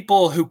lot of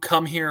people who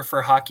come here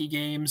for hockey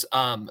games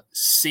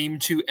seem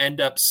to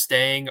end up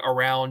staying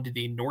around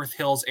the North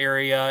Hills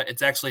area.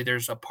 It's actually,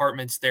 there's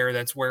apartments there.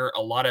 That's where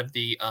a lot of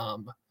the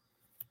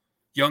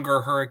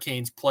younger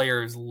Hurricanes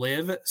players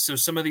live. So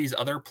some of these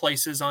other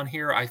places on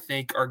here, I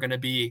think, are going to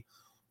be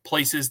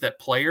places that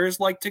players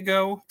like to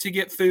go to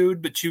get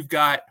food. But you've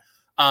got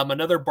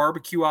another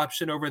barbecue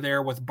option over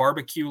there with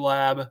Barbecue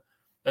Lab.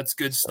 That's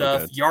good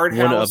stuff. Okay. Yard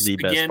One House, of the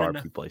best again,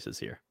 barbecue places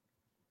here.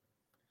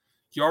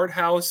 Yard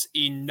House,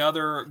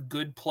 another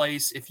good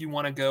place if you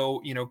want to go,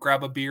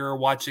 grab a beer or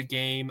watch a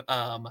game.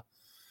 I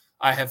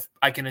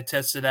can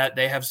attest to that.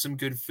 They have some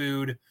good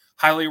food.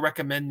 Highly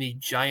recommend the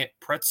Giant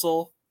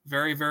Pretzel.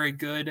 Very, very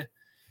good.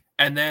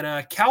 And then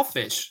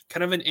Cowfish,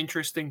 kind of an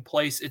interesting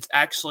place. It's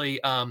actually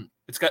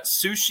it's got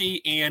sushi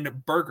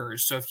and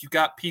burgers. So if you've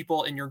got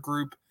people in your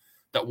group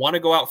that want to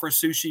go out for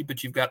sushi,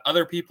 but you've got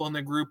other people in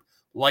the group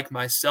like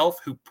myself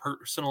who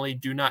personally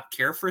do not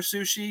care for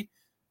sushi,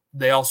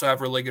 they also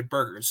have really good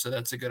burgers. So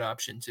that's a good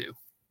option too.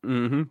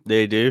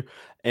 They do.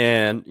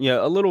 And,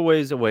 a little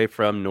ways away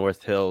from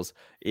North Hills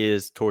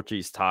is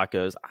Torchy's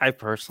Tacos. I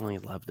personally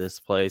love this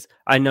place.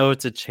 I know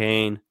it's a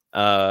chain,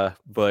 but,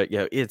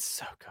 it's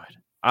so good.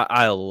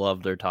 I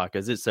love their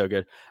tacos. It's so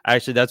good.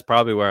 Actually, that's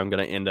probably where I'm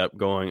going to end up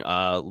going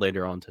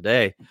later on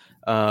today,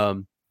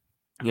 to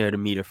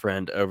meet a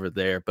friend over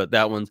there. But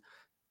that one's,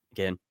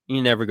 again,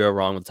 you never go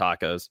wrong with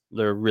tacos.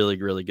 They're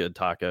really, really good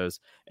tacos.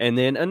 And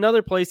then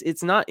another place,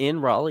 it's not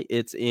in Raleigh,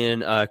 it's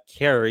in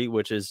Cary,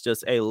 which is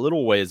just a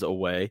little ways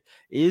away,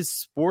 is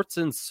Sports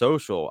and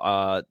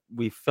Social.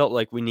 We felt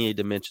like we needed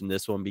to mention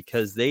this one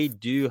because they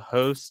do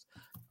host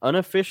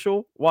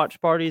unofficial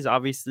watch parties.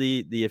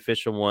 Obviously, the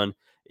official one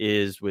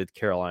is with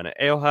Carolina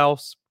Ale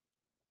House,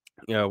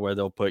 where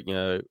they'll put,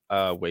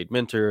 Wade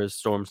Minter,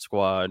 Storm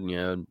Squad,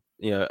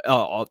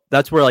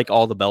 that's where like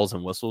all the bells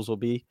and whistles will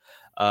be.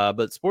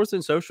 But Sports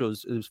and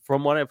Socials is,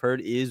 from what I've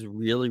heard, is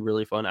really,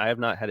 really fun. I have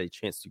not had a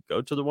chance to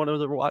go to one of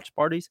the watch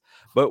parties,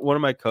 but one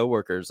of my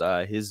coworkers,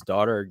 his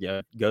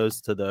daughter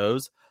goes to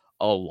those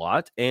a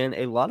lot, and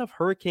a lot of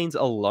Hurricanes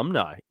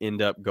alumni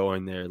end up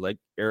going there, like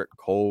Eric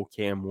Cole,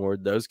 Cam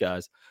Ward, those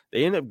guys.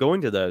 They end up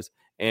going to those,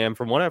 and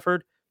from what I've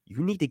heard, you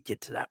need to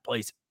get to that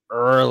place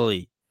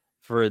early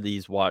for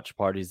these watch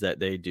parties that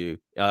they do.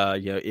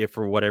 If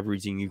for whatever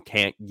reason you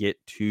can't get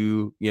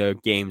to,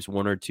 games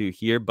 1 or 2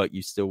 here, but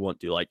you still want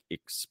to like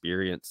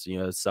experience,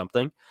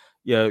 something,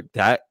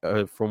 that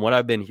from what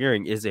I've been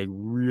hearing is a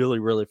really,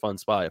 really fun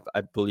spot.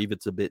 I believe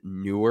it's a bit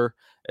newer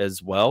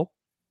as well.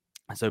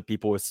 So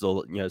people are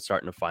still,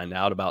 starting to find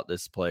out about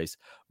this place.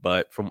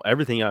 But from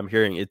everything I'm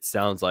hearing, it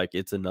sounds like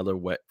it's another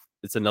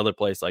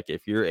place. Like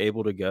if you're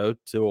able to go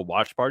to a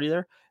watch party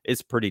there,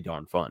 it's pretty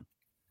darn fun.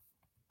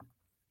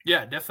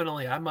 Yeah,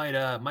 definitely. I might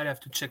have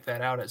to check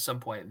that out at some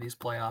point in these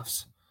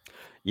playoffs.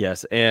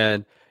 Yes,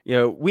 and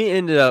we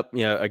ended up,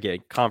 again,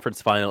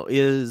 conference final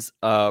is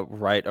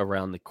right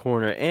around the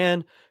corner,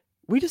 and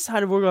we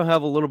decided we're gonna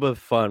have a little bit of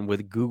fun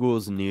with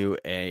Google's new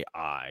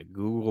AI,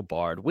 Google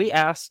Bard. We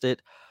asked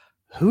it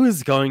who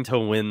is going to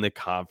win the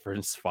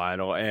conference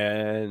final,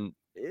 and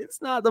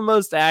it's not the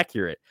most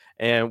accurate.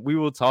 And we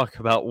will talk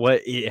about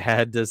what it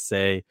had to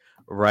say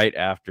right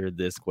after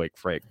this quick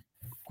break,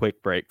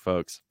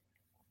 folks.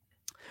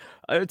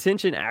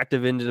 Attention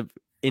active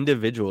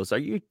individuals, are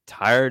you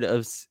tired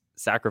of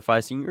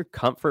sacrificing your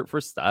comfort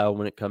for style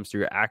when it comes to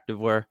your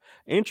activewear?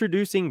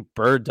 Introducing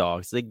Bird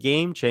Dogs, the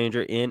game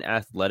changer in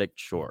athletic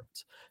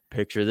shorts.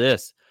 Picture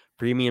this: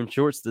 premium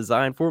shorts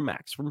designed for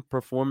maximum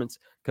performance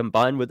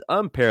combined with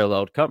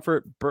unparalleled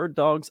comfort. Bird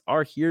Dogs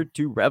are here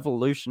to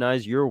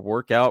revolutionize your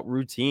workout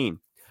routine.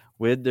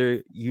 With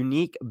their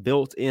unique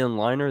built-in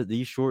liner,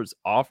 these shorts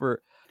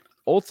offer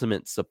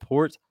ultimate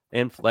support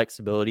and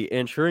flexibility,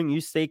 ensuring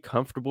you stay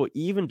comfortable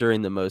even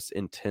during the most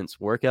intense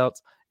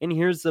workouts. And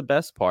here's the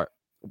best part: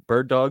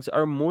 Bird Dogs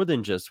are more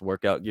than just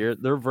workout gear.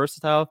 They're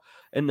versatile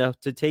enough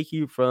to take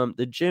you from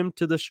the gym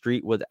to the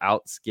street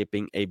without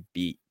skipping a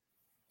beat.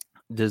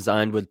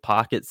 Designed with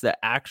pockets that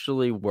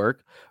actually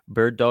work,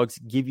 Bird Dogs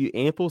give you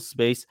ample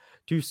space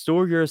to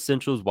store your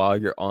essentials while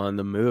you're on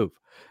the move.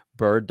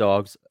 Bird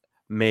Dogs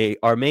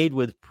are made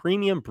with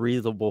premium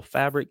breathable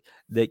fabric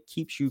that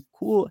keeps you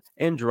cool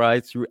and dry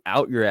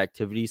throughout your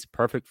activities,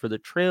 perfect for the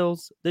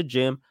trails, the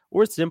gym,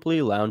 or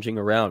simply lounging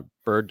around.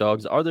 Bird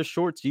Dogs are the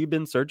shorts you've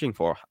been searching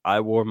for. I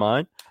wore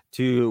mine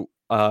to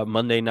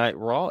Monday Night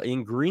Raw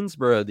in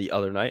Greensboro the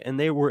other night, and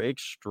they were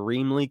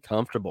extremely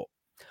comfortable.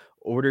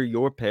 Order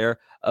your pair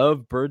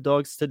of Bird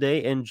Dogs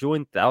today and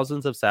join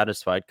thousands of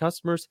satisfied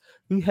customers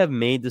who have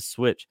made the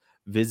switch.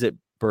 Visit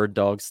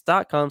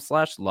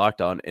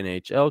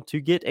birddogs.com/lockedonnhl to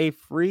get a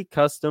free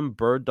custom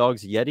Bird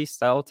Dogs Yeti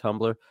style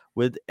tumbler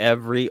with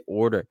every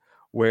order,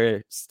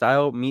 where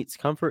style meets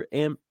comfort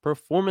and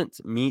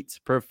performance meets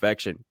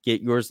perfection.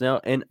 Get yours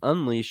now and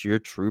unleash your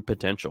true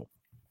potential.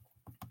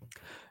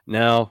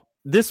 Now,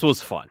 this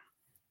was fun.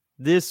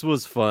 This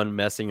was fun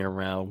messing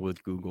around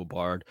with Google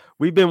Bard.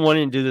 We've been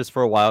wanting to do this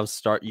for a while,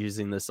 start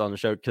using this on the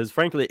show, because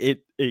frankly,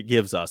 it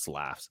gives us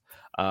laughs.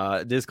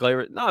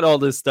 Disclaimer, not all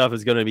this stuff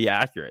is going to be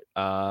accurate,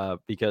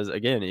 because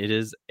again, it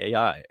is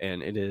AI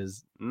and it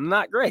is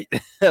not great,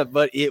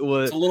 but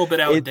it's a little bit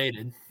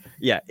outdated.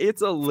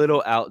 It's a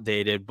little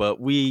outdated,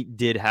 but we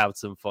did have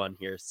some fun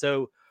here.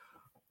 So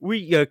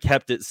we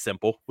kept it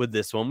simple with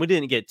this one. We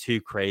didn't get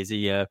too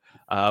crazy. We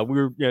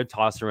were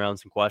tossing around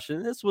some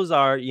questions. This was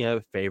our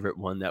favorite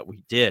one that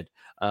we did.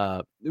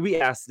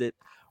 We asked it: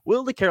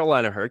 will the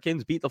Carolina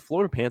Hurricanes beat the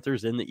Florida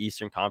Panthers in the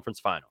Eastern Conference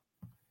Final?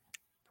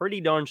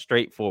 Pretty darn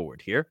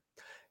straightforward here.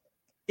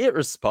 It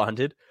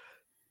responded: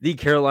 the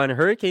Carolina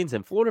Hurricanes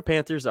and Florida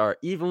Panthers are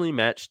evenly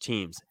matched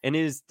teams, and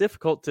it is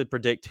difficult to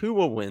predict who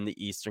will win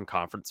the Eastern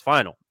Conference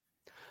Final.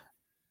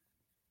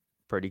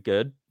 Pretty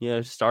good,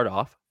 to start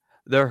off.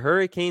 The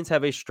Hurricanes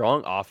have a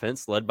strong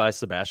offense led by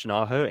Sebastian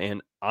Aho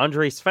and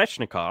Andrei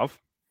Svechnikov.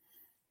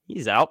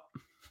 He's out.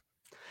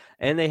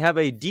 And they have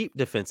a deep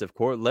defensive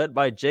core led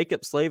by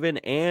Jacob Slavin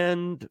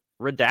and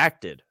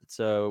Redacted.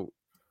 So,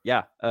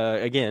 yeah,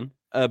 again,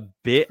 a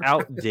bit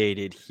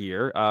outdated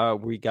here.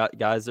 We got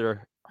guys that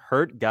are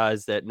hurt,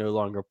 guys that no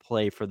longer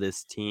play for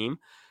this team.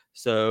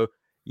 So,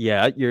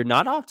 yeah, you're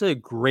not off to a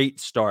great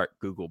start,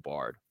 Google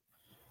Bard.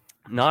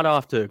 Not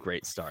off to a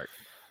great start.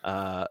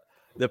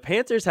 The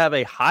Panthers have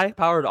a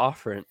high-powered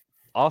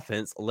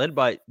offense led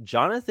by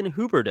Jonathan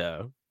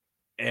Huberdeau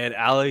and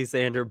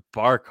Alexander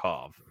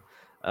Barkov.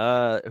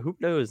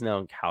 Huberdeau is now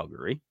in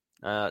Calgary.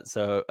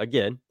 So,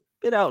 again,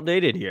 bit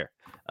outdated here.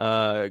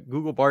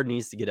 Google Bard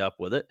needs to get up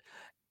with it.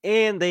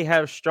 And they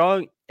have a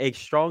strong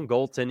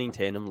goaltending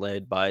tandem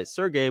led by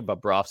Sergei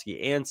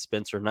Bobrovsky and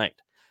Spencer Knight.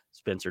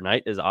 Spencer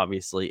Knight is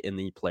obviously in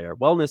the player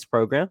wellness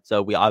program,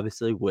 so we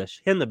obviously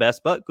wish him the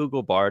best. But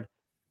Google Bard,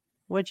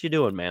 what you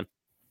doing, man?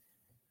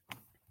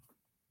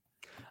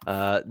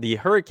 The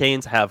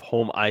Hurricanes have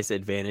home ice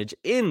advantage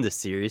in the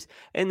series,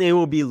 and they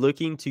will be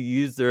looking to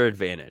use their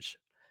advantage.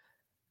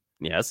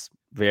 Yes,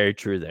 very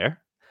true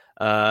there.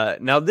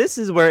 Now, this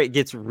is where it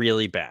gets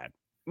really bad.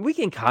 We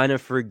can kind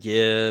of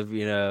forgive,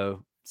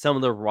 some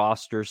of the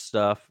roster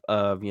stuff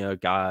of,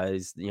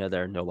 guys, that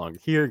are no longer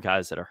here,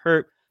 guys that are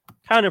hurt.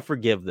 Kind of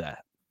forgive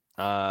that.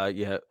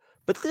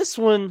 But this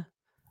one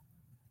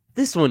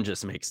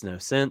just makes no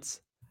sense.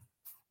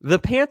 The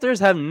Panthers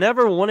have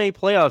never won a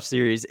playoff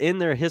series in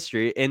their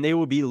history, and they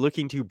will be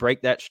looking to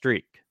break that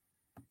streak.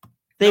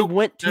 They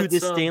went to the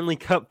Stanley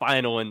Cup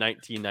final in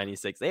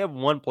 1996. They have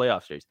won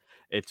playoff series.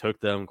 It took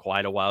them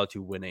quite a while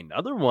to win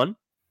another one,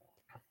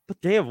 but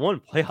they have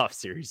won playoff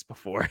series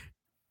before.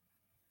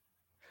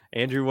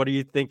 Andrew, what are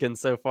you thinking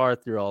so far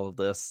through all of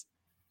this?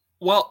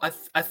 Well,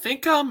 I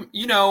think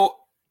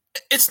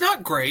it's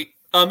not great.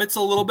 It's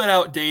a little bit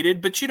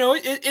outdated, but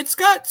it's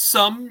got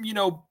some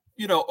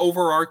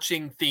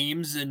overarching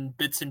themes and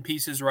bits and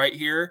pieces right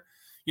here.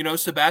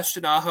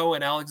 Sebastian Aho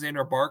and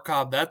Alexander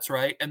Barkov, that's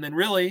right. And then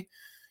really,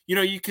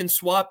 you can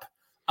swap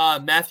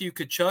Matthew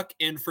Tkachuk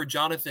in for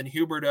Jonathan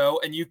Huberdeau,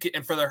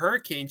 and for the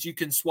Hurricanes, you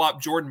can swap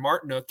Jordan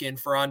Martinook in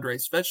for Andrei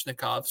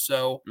Svechnikov.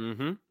 So,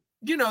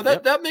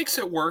 that makes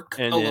it work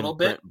and a little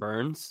bit. Brent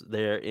Burns,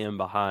 they're in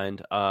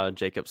behind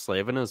Jacob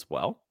Slavin as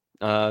well.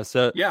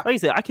 So, yeah, like I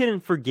said, I can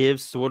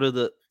forgive sort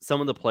of some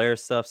of the player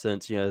stuff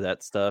since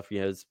that stuff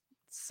is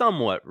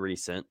somewhat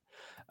recent.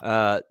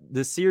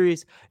 The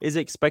series is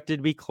expected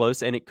to be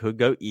close, and it could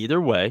go either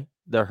way.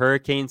 The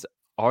Hurricanes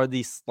are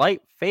the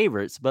slight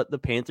favorites, but the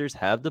Panthers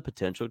have the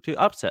potential to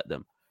upset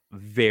them.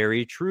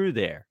 Very true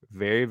there.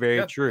 Very,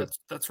 very true.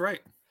 That's right.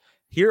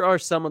 Here are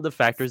some of the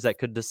factors that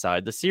could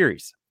decide the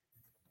series.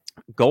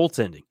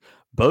 Goaltending.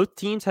 Both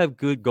teams have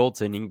good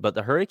goaltending, but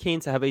the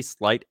Hurricanes have a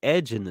slight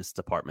edge in this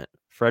department.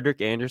 Frederik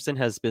Andersen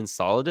has been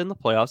solid in the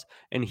playoffs,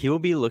 and he will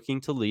be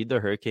looking to lead the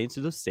Hurricanes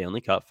to the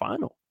Stanley Cup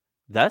final.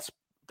 That's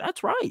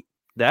right.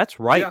 That's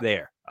right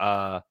there.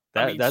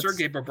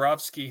 Sergei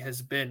Bobrovsky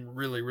has been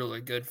really,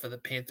 really good for the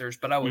Panthers,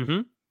 but I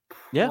would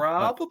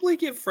probably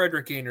give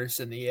Frederik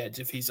Andersen the edge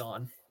if he's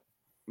on.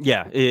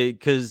 Yeah,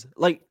 because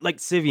like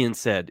Sivian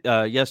said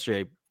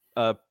yesterday,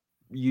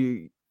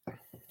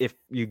 if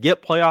you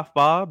get playoff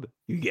Bob,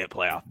 you get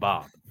playoff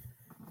Bob.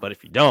 But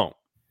if you don't,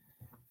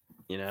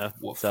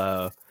 Woof.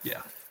 So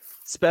yeah.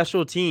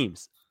 Special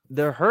teams.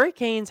 The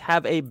Hurricanes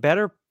have a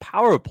better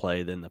power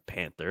play than the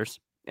Panthers,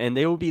 and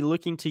they will be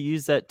looking to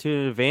use that to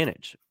an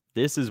advantage.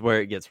 This is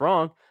where it gets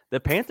wrong. The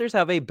Panthers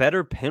have a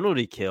better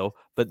penalty kill,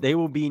 but they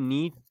will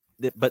need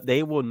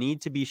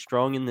to be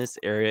strong in this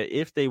area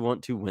if they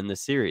want to win the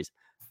series.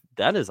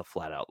 That is a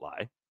flat out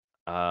lie.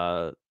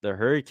 The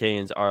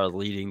Hurricanes are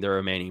leading the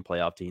remaining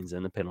playoff teams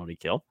in the penalty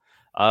kill.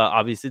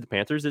 Obviously, the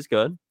Panthers is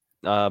good,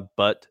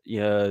 but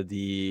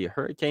the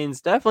Hurricanes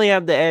definitely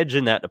have the edge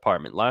in that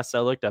department. Last I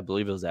looked, I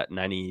believe it was at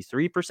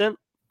 93%.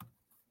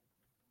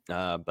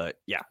 But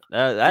yeah,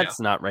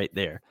 that's not right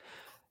there.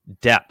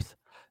 Depth.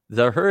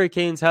 The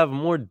Hurricanes have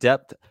more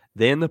depth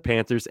than the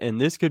Panthers,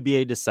 and this could be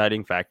a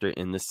deciding factor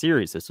in the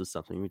series. This was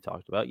something we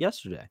talked about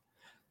yesterday.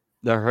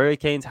 The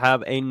Hurricanes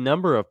have a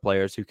number of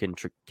players who can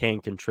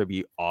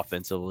contribute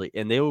offensively,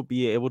 and they will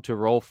be able to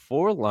roll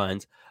four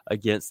lines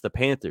against the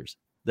Panthers.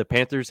 The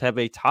Panthers have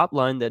a top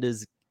line that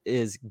is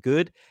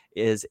good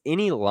as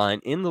any line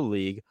in the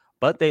league,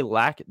 but they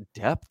lack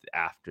depth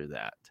after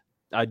that.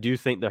 I do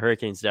think the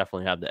Hurricanes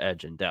definitely have the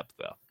edge in depth,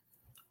 though.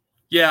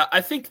 Yeah,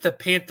 I think the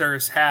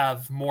Panthers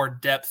have more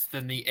depth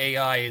than the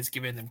AI is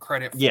giving them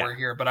credit for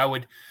here, but I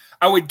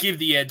would give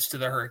the edge to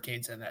the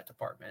Hurricanes in that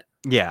department.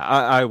 Yeah,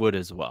 I would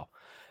as well.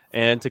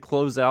 And to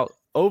close out,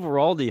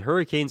 overall, the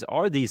Hurricanes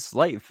are the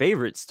slight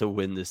favorites to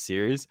win this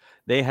series.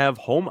 They have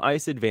home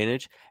ice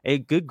advantage, a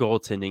good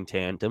goaltending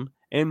tandem,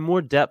 and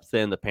more depth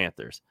than the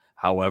Panthers.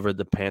 However,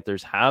 the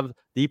Panthers have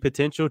the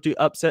potential to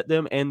upset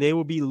them, and they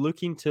will be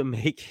looking to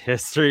make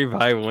history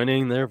by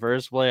winning their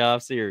first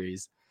playoff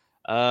series.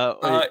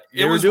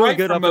 They were doing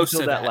good up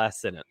until that last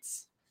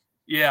sentence.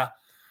 Yeah.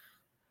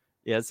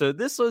 So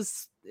this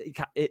was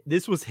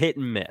hit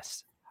and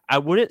miss. I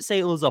wouldn't say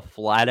it was a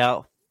flat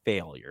out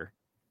failure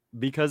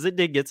because it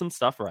did get some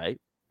stuff right,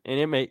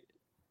 and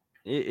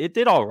it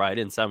did all right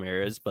in some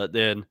areas, but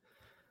then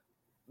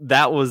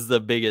that was the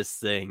biggest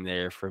thing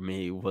there for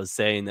me, was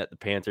saying that the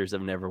Panthers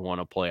have never won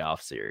a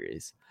playoff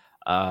series.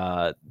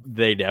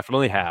 They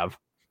definitely have.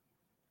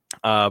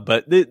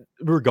 But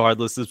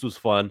regardless, this was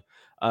fun.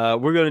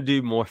 We're going to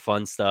do more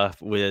fun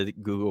stuff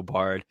with Google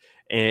Bard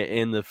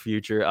in the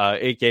future.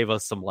 It gave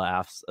us some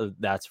laughs,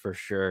 that's for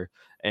sure.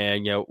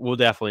 And, we'll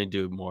definitely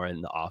do more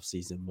in the off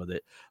season with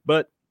it.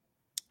 But,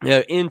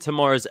 in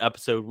tomorrow's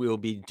episode, we'll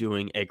be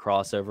doing a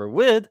crossover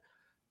with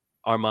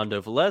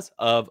Armando Velez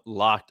of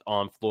Locked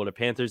on Florida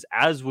Panthers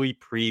as we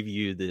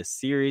preview this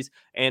series.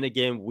 And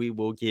again, we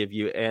will give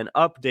you an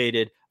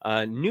updated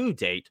new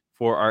date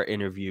for our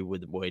interview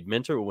with Wade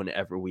Minter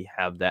whenever we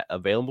have that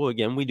available.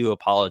 Again, we do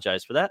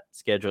apologize for that.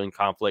 Scheduling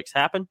conflicts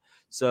happen.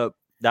 So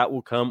that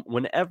will come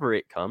whenever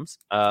it comes.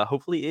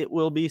 Hopefully it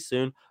will be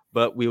soon,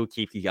 but we will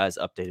keep you guys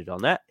updated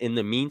on that. In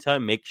the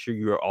meantime, make sure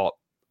you're all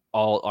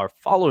are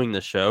following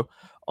the show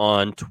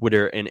on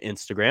Twitter and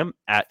Instagram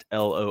at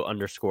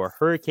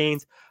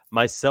LO_Hurricanes.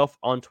 Myself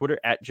on Twitter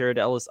at Jared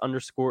Ellis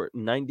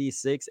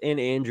 _96, and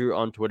Andrew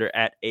on Twitter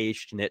at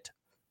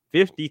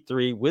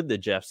ASchnitt53 with the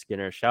Jeff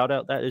Skinner shout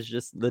out. That is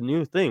just the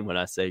new thing when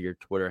I say your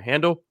Twitter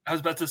handle. I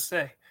was about to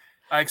say,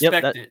 I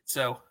expect it.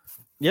 So,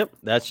 yep,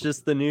 that's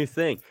just the new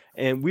thing.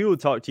 And we will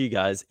talk to you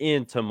guys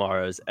in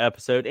tomorrow's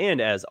episode. And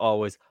as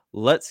always,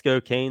 let's go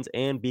Canes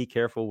and be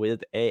careful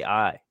with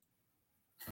AI.